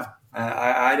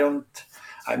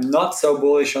not so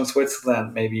bullish on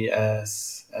Switzerland maybe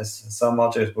as some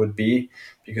others would be,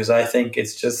 because I think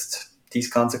it's just these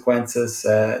consequences.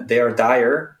 They are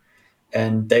dire,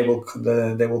 and they will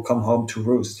come home to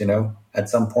roost, at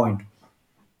some point.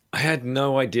 I had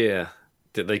no idea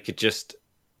that they could just...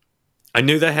 I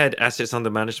knew they had assets under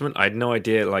management. I had no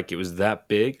idea it was that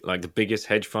big, like the biggest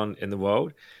hedge fund in the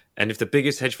world. And if the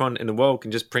biggest hedge fund in the world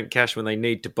can just print cash when they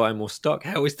need to buy more stock,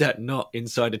 how is that not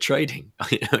insider trading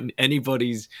in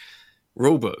anybody's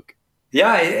rule book?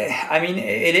 Yeah, I mean,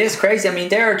 it is crazy. I mean,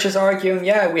 they're just arguing,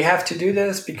 yeah, we have to do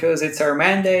this because it's our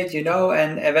mandate,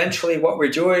 and eventually what we're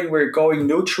doing, we're going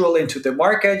neutral into the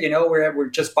market, we're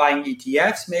just buying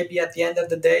ETFs maybe at the end of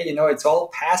the day, it's all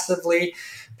passively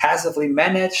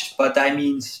managed. But I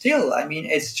mean, still, I mean,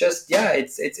 it's just, yeah,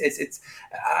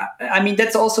 I mean,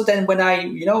 that's also then when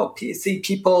I, see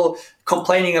people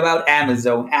complaining about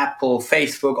Amazon, Apple,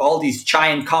 Facebook, all these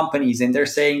giant companies, and they're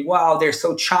saying, wow, they're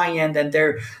so giant and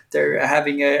they're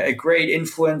having a great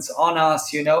influence on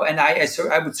us, and I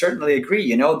would certainly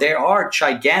agree, they are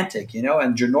gigantic,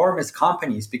 and ginormous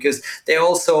companies, because they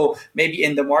also maybe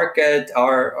in the market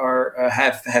are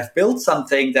have built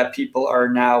something that people are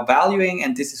now valuing,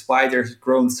 and this is why they're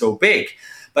grown so big.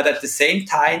 But at the same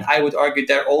time, I would argue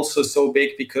they're also so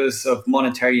big because of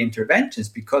monetary interventions,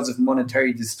 because of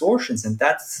monetary distortions. And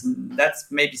that's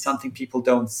maybe something people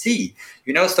don't see.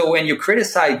 So when you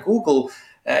criticize Google,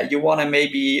 you want to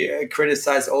maybe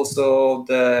criticize also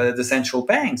the central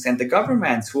banks and the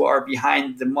governments who are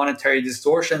behind the monetary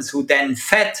distortions, who then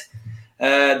fed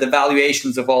the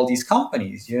valuations of all these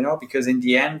companies, because in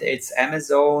the end, it's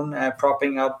Amazon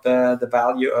propping up the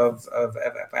value of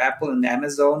Apple and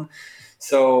Amazon.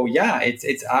 So yeah,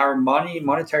 it's our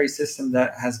monetary system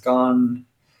that has gone,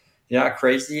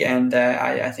 crazy, and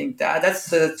I think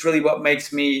that's really what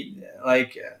makes me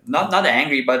like not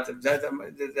angry, but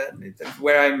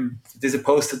where I'm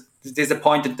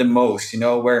disappointed the most.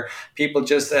 Where people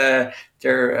just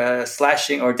they're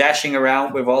slashing or dashing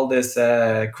around with all this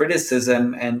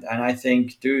criticism, and I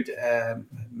think, dude,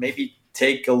 maybe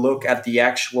take a look at the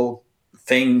actual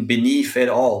thing beneath it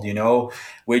all,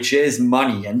 which is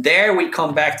money. And there we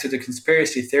come back to the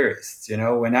conspiracy theorists,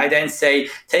 when I then say,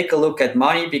 take a look at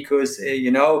money, because,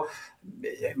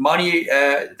 money,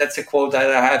 that's a quote that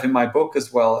I have in my book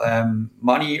as well.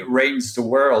 Money reigns the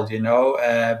world,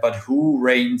 but who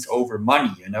reigns over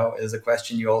money, is a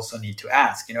question you also need to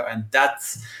ask, and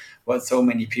that's what so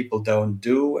many people don't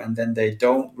do. And then they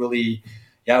don't really,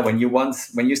 when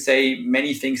you say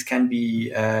many things can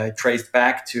be traced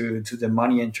back to the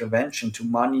money intervention, to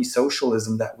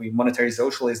monetary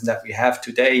socialism that we have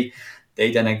today, they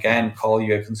then again call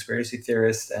you a conspiracy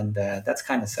theorist, and that's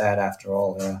kind of sad after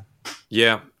all.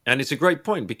 Yeah, and it's a great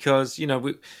point, because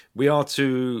we are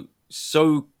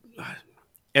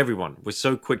everyone, we're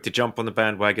so quick to jump on the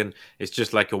bandwagon. It's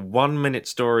just like a 1 minute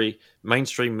story,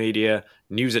 mainstream media,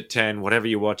 news at 10, whatever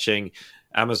you're watching.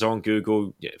 Amazon,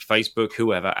 Google, Facebook,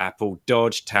 whoever, Apple,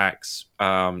 dodge tax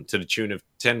to the tune of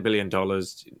 $10 billion,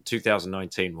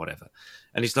 2019, whatever.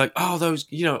 And it's like, oh, those,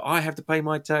 I have to pay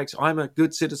my tax. I'm a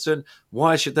good citizen.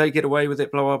 Why should they get away with it?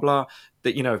 Blah, blah, blah.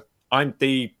 That, I'm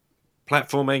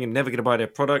platforming and never going to buy their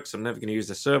products. I'm never going to use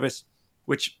their service,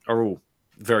 which are all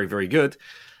very, very good.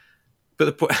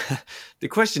 But the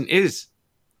question is,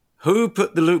 who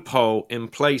put the loophole in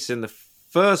place in the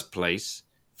first place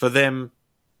for them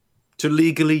to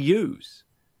legally use?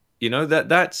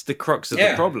 That's the crux of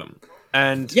the problem.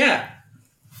 And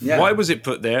why was it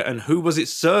put there, and who was it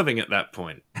serving at that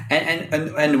point?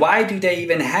 And why do they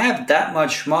even have that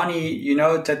much money,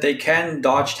 that they can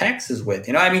dodge taxes with?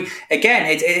 I mean, again,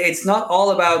 it's not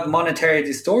all about monetary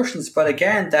distortions, but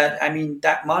again,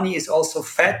 that money is also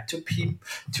fed to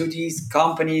these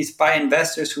companies by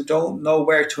investors who don't know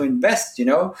where to invest,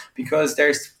 because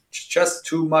there's just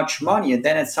too much money. And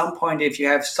then at some point, if you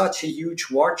have such a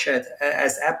huge war chest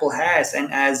as Apple has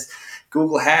and as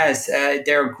Google has,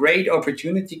 there are great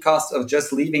opportunity costs of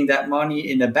just leaving that money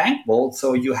in a bank vault.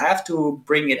 So you have to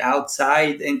bring it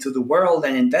outside into the world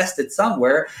and invest it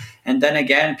somewhere. And then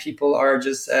again, people are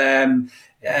just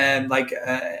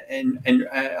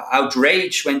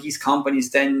outraged when these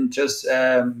companies then just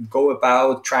go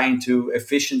about trying to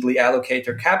efficiently allocate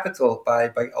their capital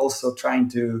by also trying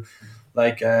to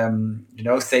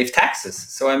save taxes.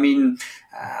 So I mean,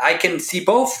 I can see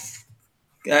both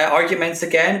arguments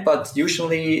again, but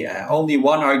usually only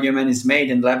one argument is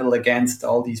made and leveled against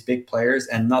all these big players,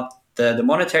 and not the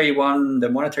monetary one, the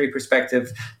monetary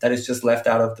perspective that is just left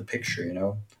out of the picture,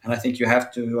 And I think you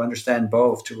have to understand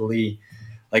both to really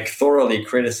thoroughly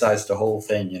criticize the whole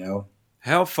thing,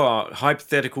 How far,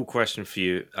 hypothetical question for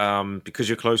you, because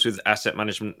you're close with asset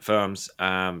management firms,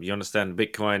 you understand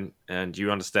Bitcoin, and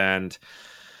you understand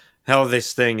how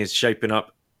this thing is shaping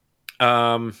up.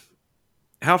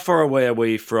 How far away are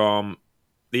we from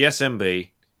the SMB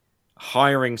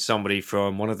hiring somebody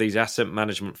from one of these asset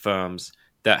management firms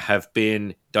that have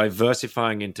been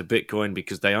diversifying into Bitcoin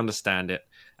because they understand it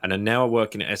and are now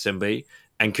working at SMB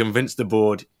and convince the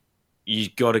board,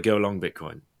 you've got to go long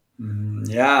Bitcoin?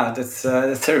 Yeah, that's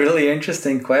a really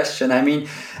interesting question. I mean,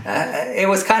 it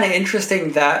was kind of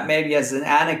interesting that maybe as an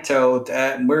anecdote,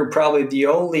 we're probably the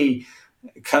only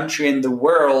country in the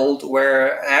world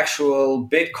where actual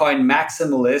Bitcoin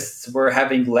maximalists were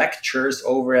having lectures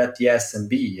over at the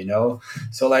SMB,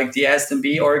 So like the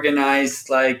SMB organized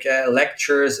like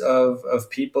lectures of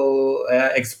people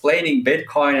explaining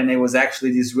Bitcoin, and it was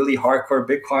actually these really hardcore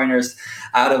Bitcoiners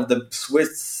out of the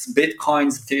Swiss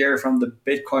Bitcoin sphere from the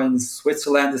Bitcoin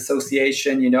Switzerland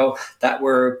Association, that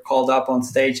were called up on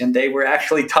stage, and they were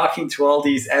actually talking to all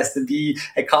these SMB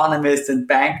economists and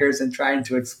bankers and trying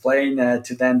to explain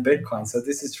to them Bitcoin. So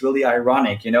this is really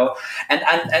ironic, and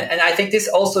I think this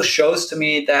also shows to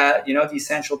me that these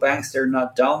central banks, they're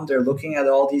not dumb. They're looking at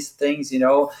all these things,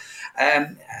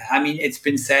 I mean, it's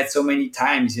been said so many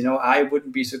times, I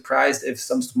wouldn't be surprised if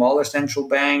some smaller central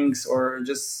banks or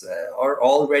just are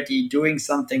already doing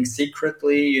something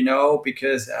secretly,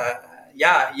 because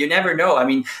yeah, you never know. I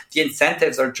mean, the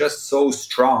incentives are just so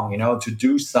strong, to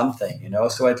do something,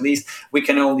 so at least we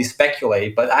can only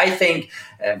speculate. But I think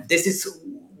this is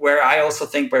where I also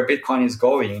think where Bitcoin is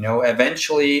going.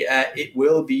 Eventually it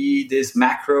will be this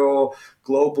macro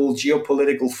global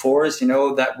geopolitical force,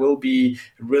 that will be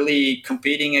really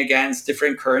competing against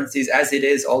different currencies as it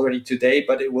is already today,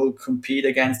 but it will compete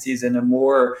against these in a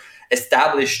more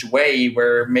established way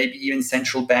where maybe even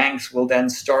central banks will then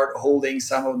start holding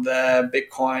some of the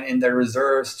Bitcoin in their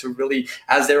reserves to really,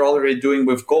 as they're already doing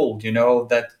with gold,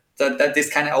 that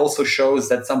this kind of also shows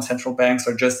that some central banks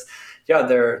are just,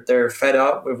 they're fed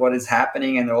up with what is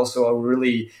happening, and also are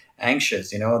really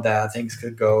anxious, that things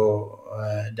could go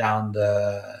down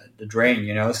the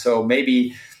drain, so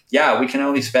maybe, we can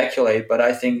only speculate, but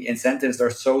I think incentives are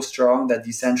so strong that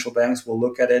these central banks will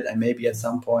look at it, and maybe at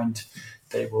some point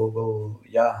they will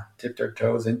dip their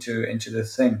toes into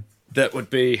this thing. That would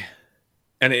be,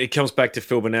 and it comes back to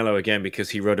Phil Bonello again, because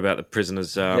he wrote about the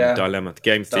prisoner's dilemma, the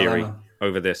game theory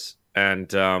over this.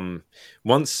 And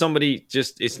once somebody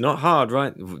it's not hard,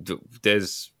 right?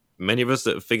 There's many of us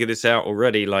that have figured this out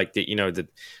already. Like the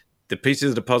pieces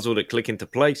of the puzzle that click into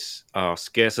place are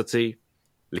scarcity,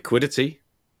 liquidity,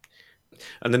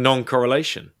 and the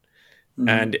non-correlation. Mm-hmm.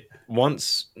 And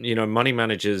once money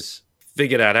managers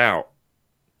figure that out,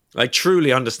 like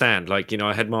truly understand, like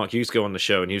I had Mark Yusko on the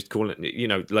show, and he was calling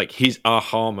it, like his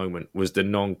aha moment was the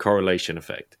non-correlation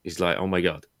effect. He's like, oh my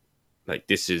god. Like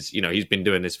this is, he's been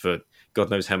doing this for God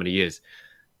knows how many years,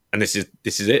 and this is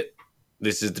it.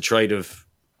 This is the trade of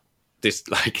this.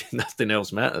 Like nothing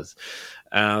else matters.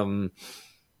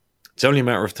 It's only a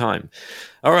matter of time.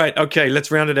 All right, okay,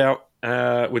 let's round it out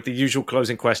with the usual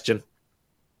closing question.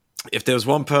 If there was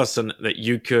one person that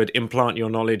you could implant your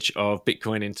knowledge of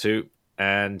Bitcoin into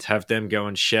and have them go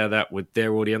and share that with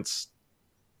their audience,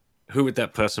 who would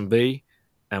that person be,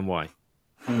 and why?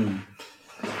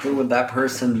 Who would that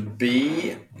person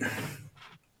be?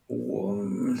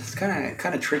 It's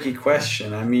kind of tricky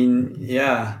question. I mean,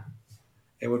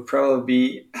 it would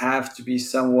probably have to be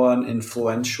someone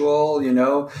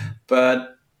influential,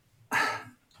 but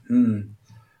who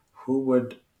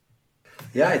would?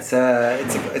 Yeah, it's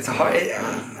a hard.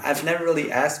 I've never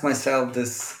really asked myself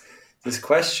this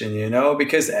question,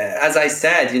 because as I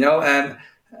said,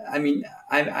 I mean,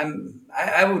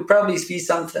 I would probably be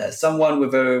someone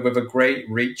with a great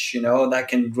reach, that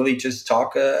can really just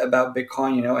talk about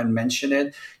Bitcoin, and mention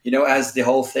it, as the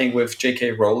whole thing with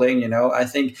J.K. Rowling, I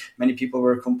think many people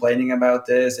were complaining about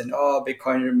this, and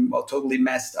Bitcoin totally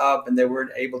messed up, and they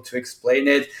weren't able to explain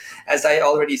it. As I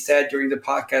already said during the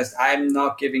podcast, I'm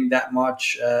not giving that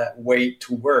much weight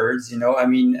to words, I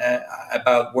mean,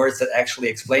 about words that actually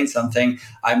explain something.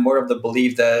 I'm more of the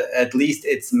belief that at least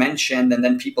it's mentioned, and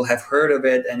then people have heard of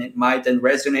it, and it might then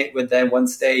resonate with them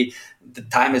once the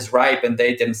time is ripe, and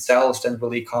they themselves then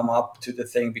really come up to the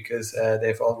thing because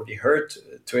they've already heard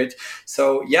to it.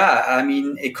 So I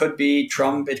mean, it could be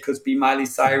Trump, it could be Miley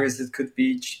Cyrus, it could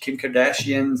be Kim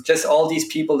Kardashian, just all these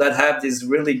people that have this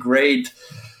really great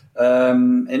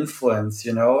influence,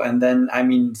 and then I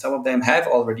mean, some of them have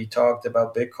already talked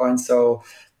about Bitcoin, so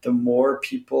the more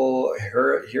people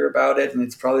hear about it, and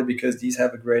it's probably because these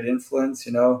have a great influence,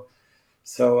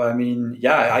 So, I mean,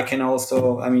 I can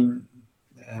also, I mean,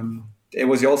 it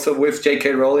was also with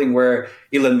J.K. Rowling where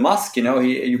Elon Musk,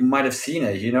 you might have seen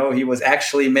it, he was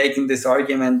actually making this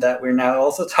argument that we're now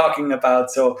also talking about.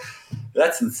 So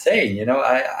that's insane,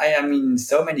 I mean,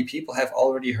 so many people have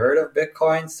already heard of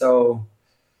Bitcoin. So,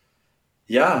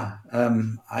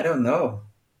 I don't know.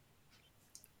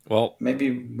 Well, maybe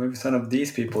some of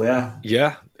these people,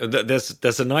 Yeah,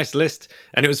 There's a nice list,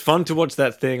 and it was fun to watch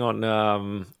that thing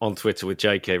on Twitter with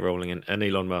J.K. Rowling and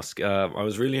Elon Musk. I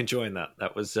was really enjoying that. There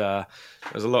was a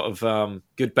lot of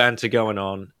good banter going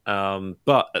on,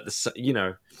 but at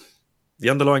the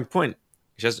underlying point,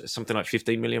 she has something like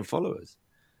 15 million followers,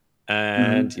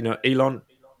 and Elon,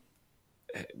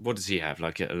 what does he have?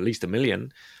 Like at least 1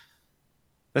 million.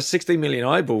 That's 16 million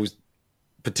eyeballs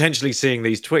potentially seeing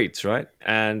these tweets, right?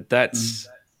 And that's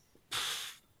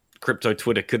crypto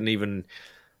Twitter couldn't even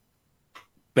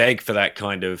beg for that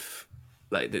kind of,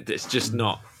 like, it's just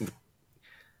not.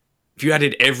 If you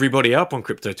added everybody up on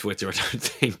crypto Twitter, I don't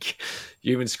think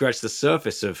you even scratched the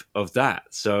surface of that.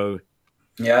 So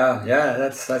yeah,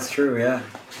 that's true. Yeah.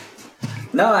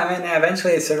 No, I mean,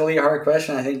 eventually it's a really hard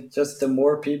question. I think just the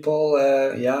more people,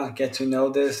 get to know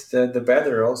this, the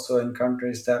better. Also in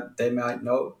countries that they might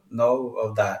know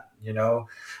of that.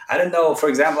 I don't know. For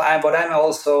example, but I'm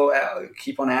also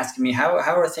keep on asking me how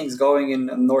are things going in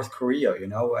North Korea?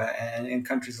 And in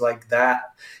countries like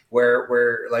that,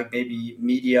 where like maybe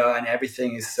media and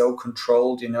everything is so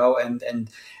controlled,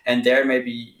 and there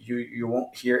maybe you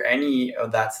won't hear any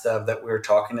of that stuff that we're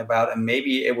talking about, and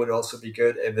maybe it would also be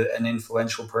good if an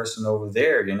influential person over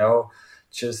there,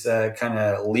 just kind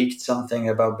of leaked something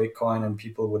about Bitcoin, and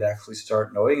people would actually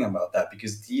start knowing about that,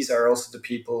 because these are also the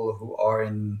people who are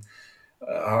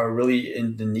really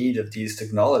in the need of these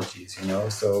technologies,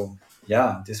 So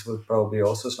yeah, this would probably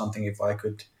also something, if I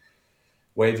could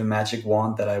wave a magic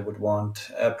wand, that I would want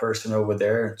a person over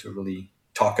there to really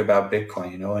talk about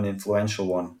Bitcoin, an influential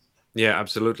one. Yeah,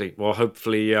 absolutely. Well,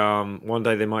 hopefully one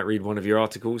day they might read one of your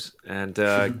articles and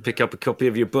pick up a copy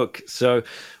of your book. So,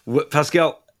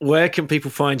 Pascal, where can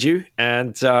people find you?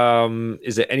 And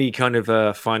is there any kind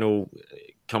of final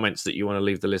comments that you want to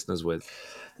leave the listeners with?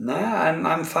 No,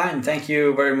 I'm fine. Thank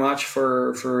you very much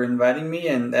for inviting me.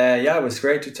 And it was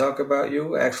great to talk about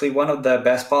you. Actually, one of the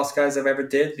best podcasts I've ever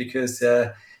did, because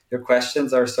your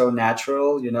questions are so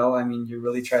natural. I mean, you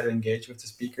really try to engage with the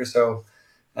speaker. So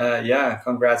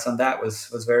congrats on that.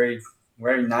 Was very,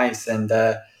 very nice. And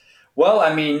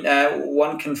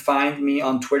one can find me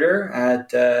on Twitter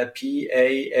at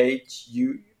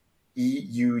PAHUEUG.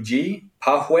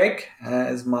 Pahweg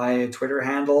is my Twitter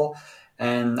handle.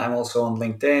 And I'm also on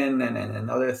LinkedIn and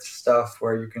other stuff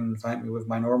where you can find me with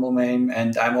my normal name.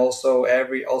 And I'm also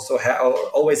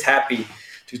always happy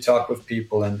to talk with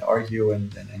people and argue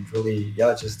and really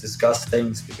just discuss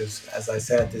things, because, as I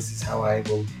said, this is how I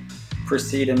will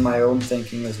proceed in my own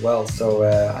thinking as well. So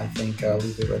I think I'll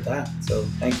leave it at that. So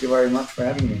thank you very much for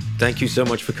having me. Thank you so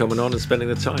much for coming on and spending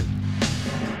the time.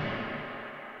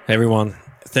 Hey everyone.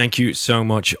 Thank you so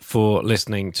much for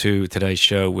listening to today's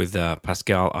show with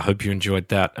Pascal. I hope you enjoyed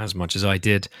that as much as I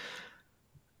did.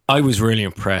 I was really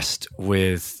impressed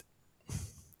with,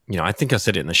 I think I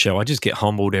said it in the show, I just get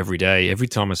humbled every day, every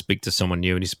time I speak to someone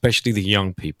new, and especially the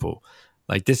young people.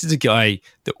 Like, this is a guy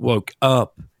that woke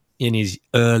up in his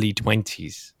early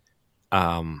 20s,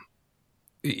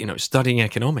 studying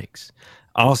economics,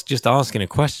 just asking a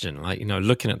question, like,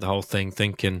 looking at the whole thing,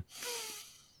 thinking,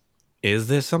 is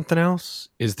there something else?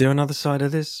 Is there another side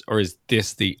of this? Or is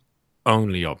this the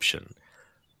only option?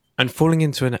 And falling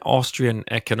into an Austrian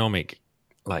economic,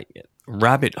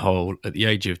 rabbit hole at the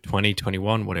age of 20,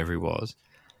 21, whatever it was,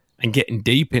 and getting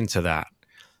deep into that,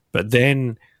 but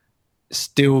then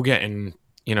still getting,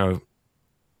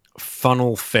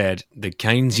 funnel fed the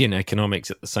Keynesian economics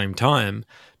at the same time,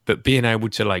 but being able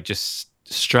to just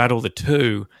straddle the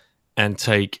two and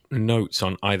take notes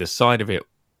on either side of it,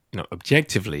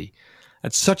 objectively,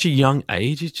 at such a young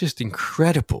age. It's just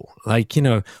incredible.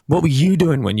 What were you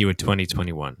doing when you were 20,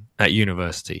 21 at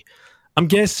university? I'm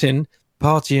guessing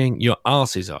partying your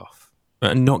asses off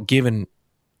and not giving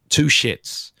two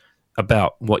shits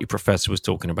about what your professor was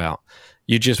talking about.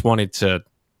 You just wanted to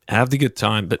have the good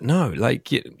time, but no,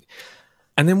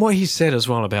 and then what he said as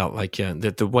well about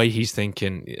the way he's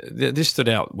thinking, this stood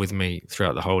out with me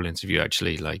throughout the whole interview,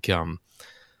 actually.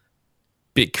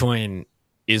 Bitcoin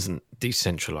isn't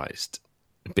decentralized.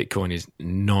 Bitcoin is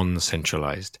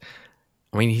non-centralized.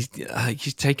 I mean,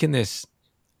 he's taken this.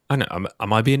 I don't know.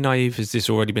 Am I being naive? Has this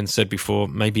already been said before?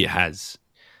 Maybe it has.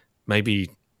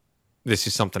 Maybe this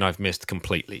is something I've missed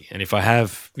completely. And if I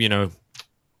have,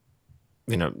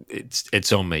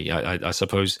 it's on me. I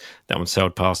suppose that one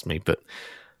sailed past me. But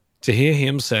to hear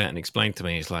him say it and explain to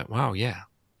me, it's like, wow, yeah,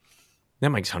 that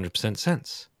makes 100%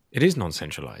 sense. It is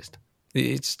non-centralized.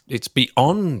 It's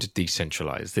beyond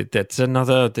decentralized.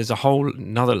 There's a whole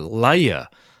another layer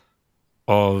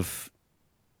of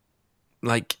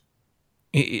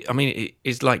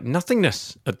it's like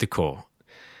nothingness at the core,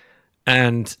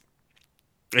 and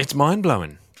it's mind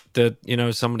blowing that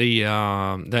somebody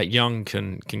that young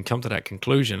can come to that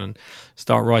conclusion and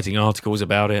start writing articles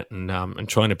about it and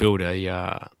trying to build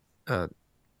an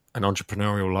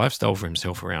entrepreneurial lifestyle for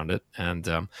himself around it, and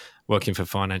working for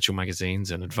financial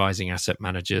magazines and advising asset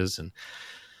managers. And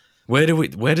where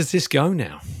does this go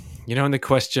now? And the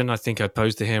question I think I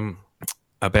posed to him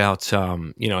about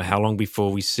how long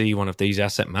before we see one of these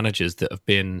asset managers that have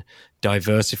been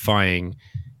diversifying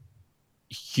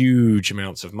huge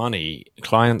amounts of money,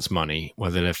 clients' money,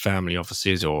 whether they're family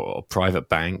offices or private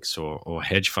banks or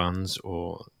hedge funds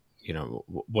or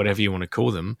whatever you want to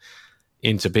call them,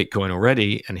 into Bitcoin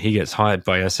already, and he gets hired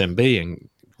by SMB and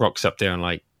rocks up there and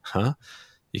like, huh?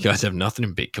 You guys have nothing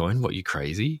in Bitcoin? What, you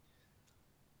crazy?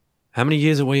 How many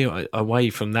years away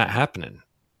from that happening?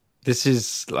 This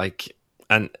is like,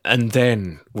 and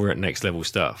then we're at next level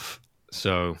stuff.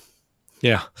 So,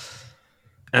 yeah.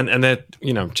 And that,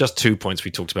 just 2 points we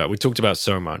talked about. We talked about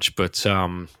so much, but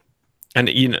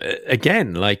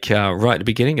again, like right at the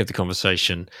beginning of the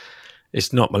conversation,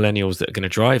 it's not millennials that are going to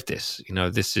drive this.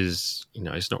 This is,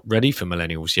 it's not ready for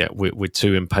millennials yet. We're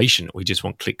too impatient. We just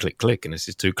want click, click, click, and this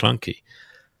is too clunky.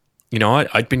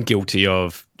 I'd been guilty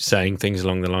of saying things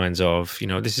along the lines of,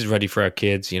 this is ready for our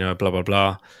kids, blah, blah,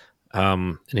 blah.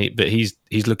 But he's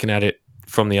looking at it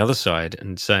from the other side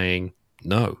and saying,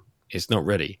 no, it's not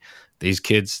ready. These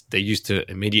kids, they're used to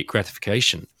immediate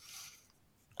gratification.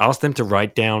 Ask them to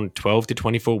write down 12 to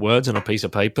 24 words on a piece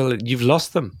of paper. You've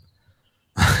lost them.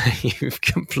 You've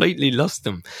completely lost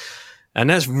them. And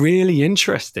that's really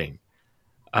interesting.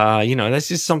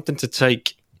 This is something to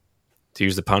take, to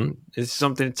use the pun, it's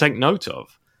something to take note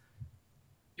of.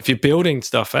 If you're building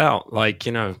stuff out,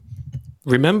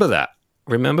 remember that.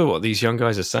 Remember what these young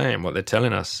guys are saying, what they're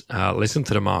telling us. Listen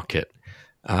to the market.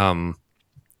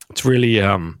 It's really...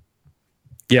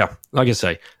 like I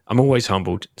say, I'm always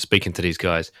humbled speaking to these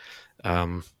guys.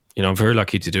 I'm very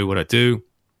lucky to do what I do.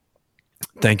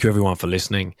 Thank you, everyone, for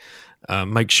listening.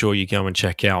 Make sure you go and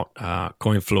check out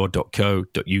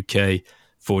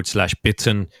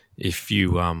coinfloor.co.uk/bitten if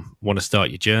you want to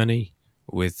start your journey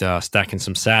with stacking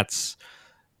some sats.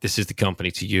 This is the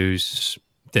company to use.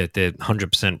 They're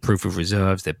 100% proof of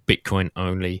reserves. They're Bitcoin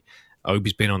only.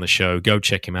 Obi's been on the show. Go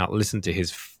check him out. Listen to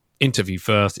his interview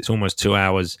first. It's almost 2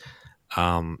 hours.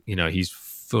 He's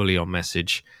fully on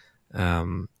message,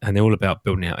 and they're all about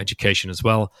building out education as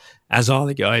well, as are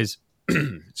the guys.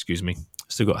 Excuse me,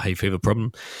 still got a hay fever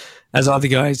problem. As are the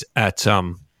guys at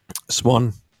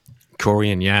Swan.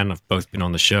 Corey and Jan have both been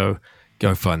on the show.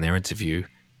 Go find their interview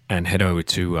and head over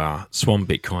to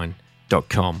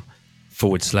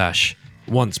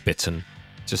swanbitcoin.com/oncebitten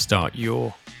to start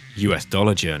your US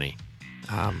dollar journey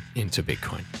into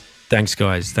Bitcoin. Thanks,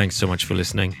 guys. Thanks so much for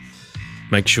listening.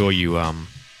 Make sure you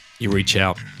reach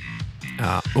out.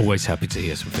 Always happy to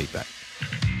hear some feedback.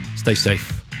 Stay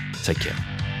safe. Take care.